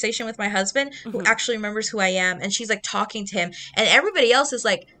normal conversation with my husband who actually remembers who I am. And she's like talking to him. And everybody else is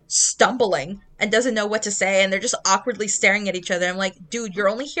like stumbling and doesn't know what to say. And they're just awkwardly staring at each other. I'm like, dude, you're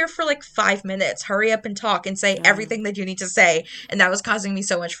only here for like 5 minutes. Hurry up and talk and say everything that you need to say. And that was causing me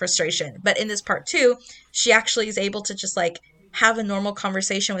so much frustration. But in this part 2, she actually is able to just like have a normal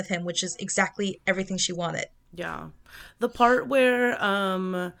conversation with him, which is exactly everything she wanted. Yeah. The part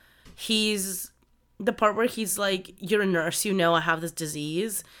where he's like, you're a nurse, you know I have this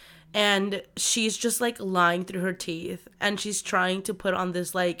disease, and she's just like lying through her teeth and she's trying to put on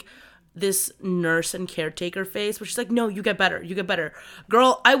this like this nurse and caretaker face where she's like, no, you get better.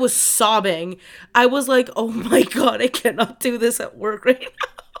 Girl, I was sobbing. I was like, oh my god, I cannot do this at work right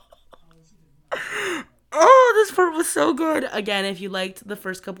now. Oh, this part was so good. Again, if you liked the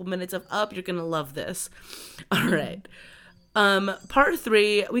first couple minutes of Up, you're gonna love this. All right. Part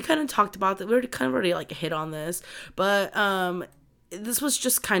 3, we kind of talked about that. We already kind of already like hit on this, but this was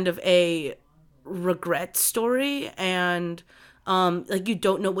just kind of a regret story, and like you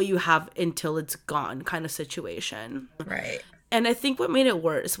don't know what you have until it's gone kind of situation. Right. And I think what made it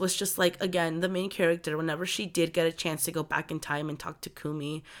worse was just like, again, the main character, whenever she did get a chance to go back in time and talk to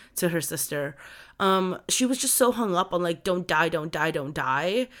Kumi, to her sister, she was just so hung up on like, don't die,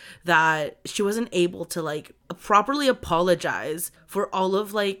 that she wasn't able to like properly apologize for all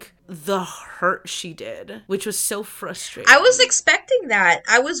of like the hurt she did, which was so frustrating. I was expecting that.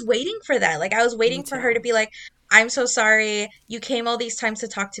 I was waiting for that. Like, I was waiting for her to be like, I'm so sorry. You came all these times to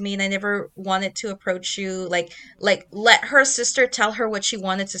talk to me and I never wanted to approach you. Like let her sister tell her what she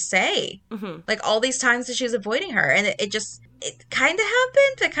wanted to say. Hmm. Like all these times that she was avoiding her. And it just, it kind of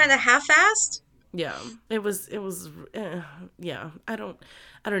happened. It kind of half-assed. Yeah, it was yeah, I don't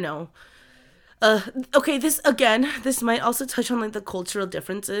know. Okay, this might also touch on like the cultural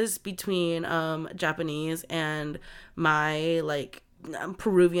differences between Japanese and my like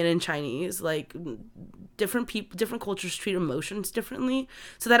Peruvian and Chinese. Like different people, different cultures treat emotions differently.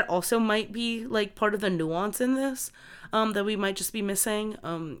 So that also might be like part of the nuance in this, that we might just be missing.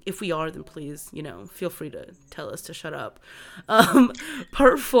 If we are, then please, feel free to tell us to shut up. Um,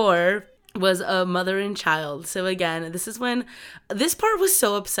 Part four was a mother and child. So again, this is when this part was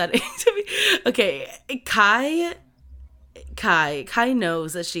so upsetting to me. Okay, Kai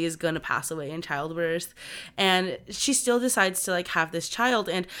knows that she is going to pass away in childbirth, and she still decides to like have this child.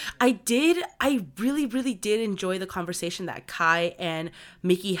 And I really really did enjoy the conversation that Kai and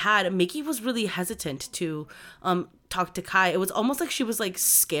Mickey had. Mickey was really hesitant to talk to Kai. It was almost like she was like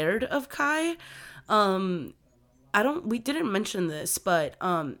scared of Kai. We didn't mention this, but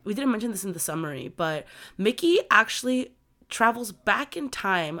we didn't mention this in the summary, but Mickey actually travels back in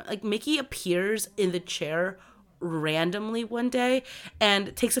time. Like Mickey appears in the chair randomly one day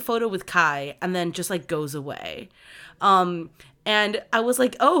and takes a photo with Kai and then just like goes away. And I was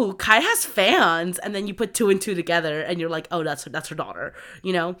like, "Oh, Kai has fans." And then you put two and two together and you're like, "Oh, that's her daughter,"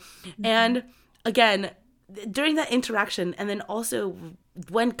 you know? Mm-hmm. And again, during that interaction, and then also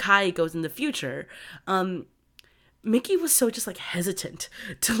when Kai goes in the future, Mickey was so just like hesitant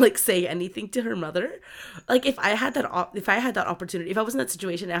to like say anything to her mother. Like if I had that opportunity, if I was in that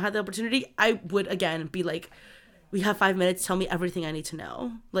situation and I had the opportunity, I would again be like, "We have 5 minutes. Tell me everything I need to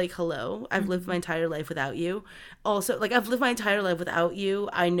know." Like, hello, I've lived my entire life without you. Also, like I've lived my entire life without you.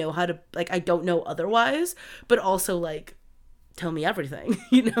 I know how to like I don't know otherwise. But also like, tell me everything.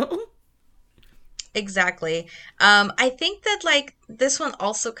 You know. Exactly. I think that like this one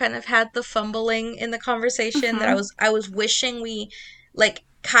also kind of had the fumbling in the conversation that Mm-hmm. I was wishing we like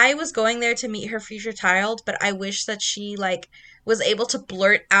Kai was going there to meet her future child, but I wish that she like was able to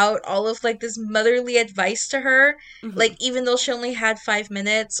blurt out all of like this motherly advice to her, Mm-hmm. like even though she only had 5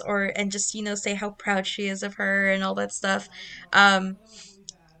 minutes or and just say how proud she is of her and all that stuff. Um,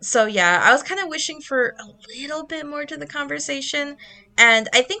 so yeah, I was kind of wishing for a little bit more to the conversation. And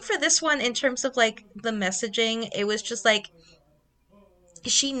I think for this one, in terms of like the messaging, it was just like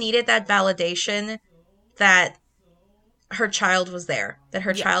she needed that validation that her child was there, that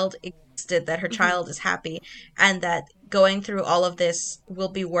her Yeah. child existed, that her Mm-hmm. child is happy, and that going through all of this will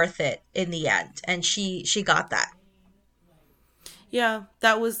be worth it in the end. And she got that. Yeah.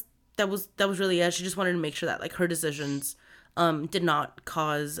 That was really it. She just wanted to make sure that like her decisions did not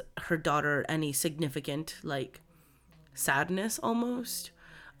cause her daughter any significant like sadness almost,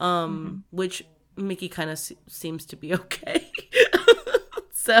 Hmm. which Mickey kind of seems to be okay.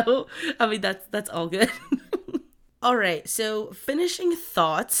 So I mean that's all good. All right, so finishing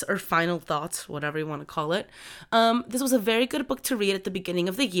thoughts or final thoughts, whatever you want to call it. This was a very good book to read at the beginning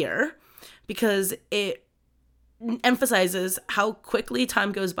of the year because it emphasizes how quickly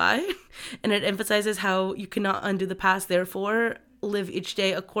time goes by and it emphasizes how you cannot undo the past, therefore live each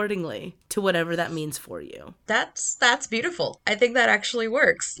day accordingly to whatever that means for you. That's beautiful. I think that actually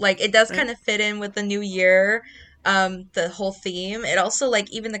works. Like it does kind Right? of fit in with the new year, the whole theme. It also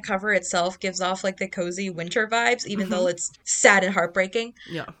like even the cover itself gives off like the cozy winter vibes, even though Mm-hmm. it's sad and heartbreaking.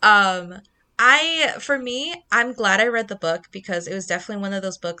 Yeah. Um, for me, I'm glad I read the book because it was definitely one of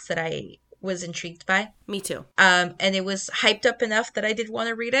those books that I was intrigued by. Me too. And it was hyped up enough that I did want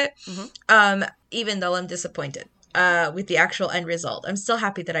to read it. Mm-hmm. Even though I'm disappointed with the actual end result. I'm still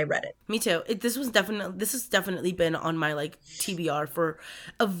happy that I read it. Me too. This has definitely been on my like TBR for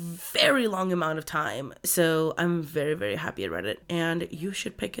a very long amount of time. So I'm very very happy I read it, and you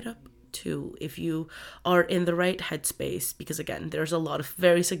should pick it up too if you are in the right headspace because again, there's a lot of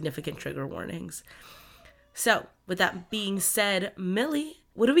very significant trigger warnings. So, with that being said, Millie,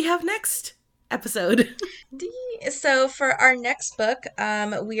 what do we have next episode? So for our next book,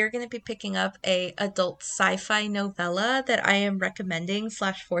 we are going to be picking up a adult sci-fi novella that I am recommending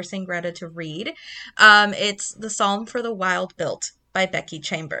slash forcing Greta to read. It's The Psalm for the Wild Built by Becky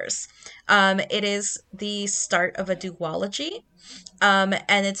Chambers. It is the start of a duology,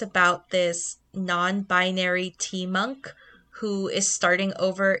 and it's about this non-binary tea monk who is starting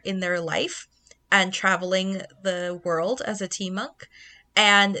over in their life and traveling the world as a tea monk.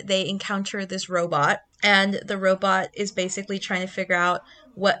 And they encounter this robot, and the robot is basically trying to figure out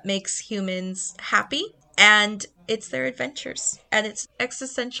what makes humans happy. And it's their adventures and it's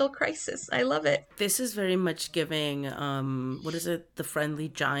existential crisis. I love it. This is very much giving, what is it? The Friendly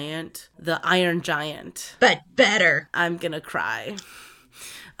Giant? The Iron Giant. But better. I'm gonna cry.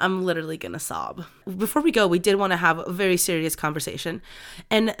 I'm literally gonna sob. Before we go, we did want to have a very serious conversation.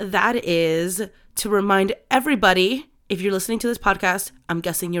 And that is to remind everybody, if you're listening to this podcast, I'm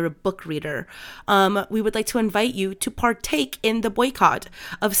guessing you're a book reader. We would like to invite you to partake in the boycott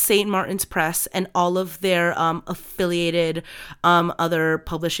of St. Martin's Press and all of their affiliated other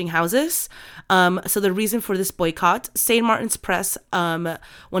publishing houses. So the reason for this boycott, St. Martin's Press,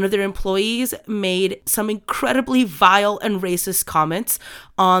 one of their employees made some incredibly vile and racist comments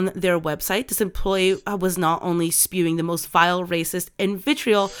on their website. This employee was not only spewing the most vile, racist, and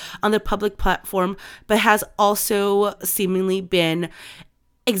vitriol on the public platform, but has also seemingly been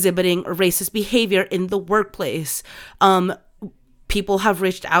exhibiting racist behavior in the workplace. People have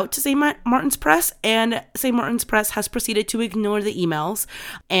reached out to St. Martin's Press, and St. Martin's Press has proceeded to ignore the emails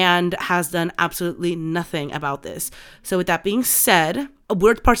and has done absolutely nothing about this. So with that being said,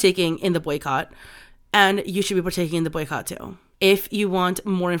 we're partaking in the boycott, and you should be partaking in the boycott too. If you want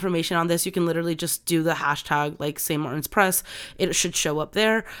more information on this, you can literally just do the hashtag like St. Martin's Press. It should show up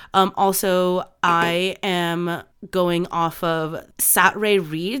there. Also, I am going off of Satray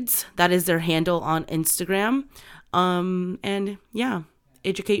Reads. That is their handle on Instagram. And yeah,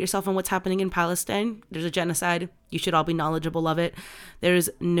 educate yourself on what's happening in Palestine. There's a genocide. You should all be knowledgeable of it. There's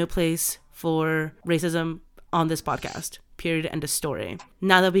no place for racism on this podcast. Period. End of story.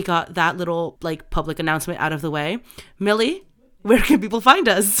 Now that we got that little like public announcement out of the way, Millie, where can people find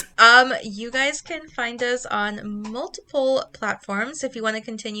us? You guys can find us on multiple platforms. If you want to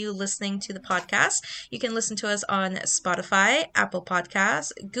continue listening to the podcast, you can listen to us on Spotify, Apple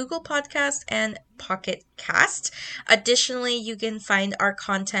Podcasts, Google Podcasts, and Pocket Cast. Additionally, you can find our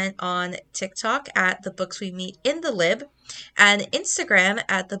content on TikTok at The Books We Meet in the Lib, and Instagram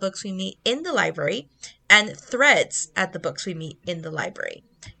at The Books We Meet in the Library, and Threads at The Books We Meet in the Library.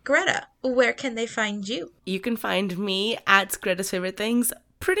 Greta, where can they find you? You can find me at Greta's Favorite Things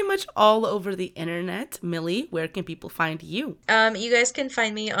pretty much all over the internet. Millie, where can people find you? You guys can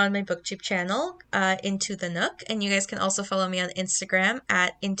find me on my BookTube channel, Into the Nook, and you guys can also follow me on Instagram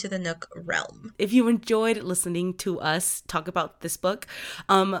at Into the Nook Realm. If you enjoyed listening to us talk about this book,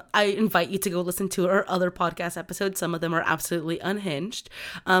 I invite you to go listen to our other podcast episodes. Some of them are absolutely unhinged.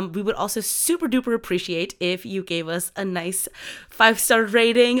 We would also super duper appreciate if you gave us a nice 5-star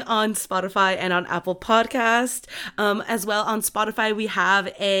rating on Spotify and on Apple Podcast. As well, on Spotify, we have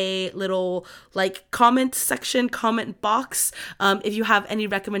a little like comment section, comment box. If you have any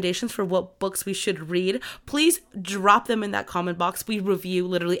recommendations for what books we should read, please drop them in that comment box. We review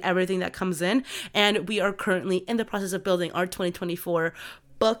literally everything that comes in, and we are currently in the process of building our 2024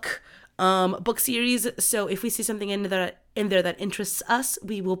 book series. So if we see something in there that interests us,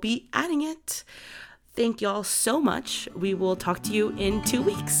 we will be adding it. Thank y'all so much. We will talk to you in 2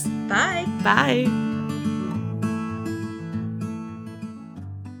 weeks. Bye. Bye.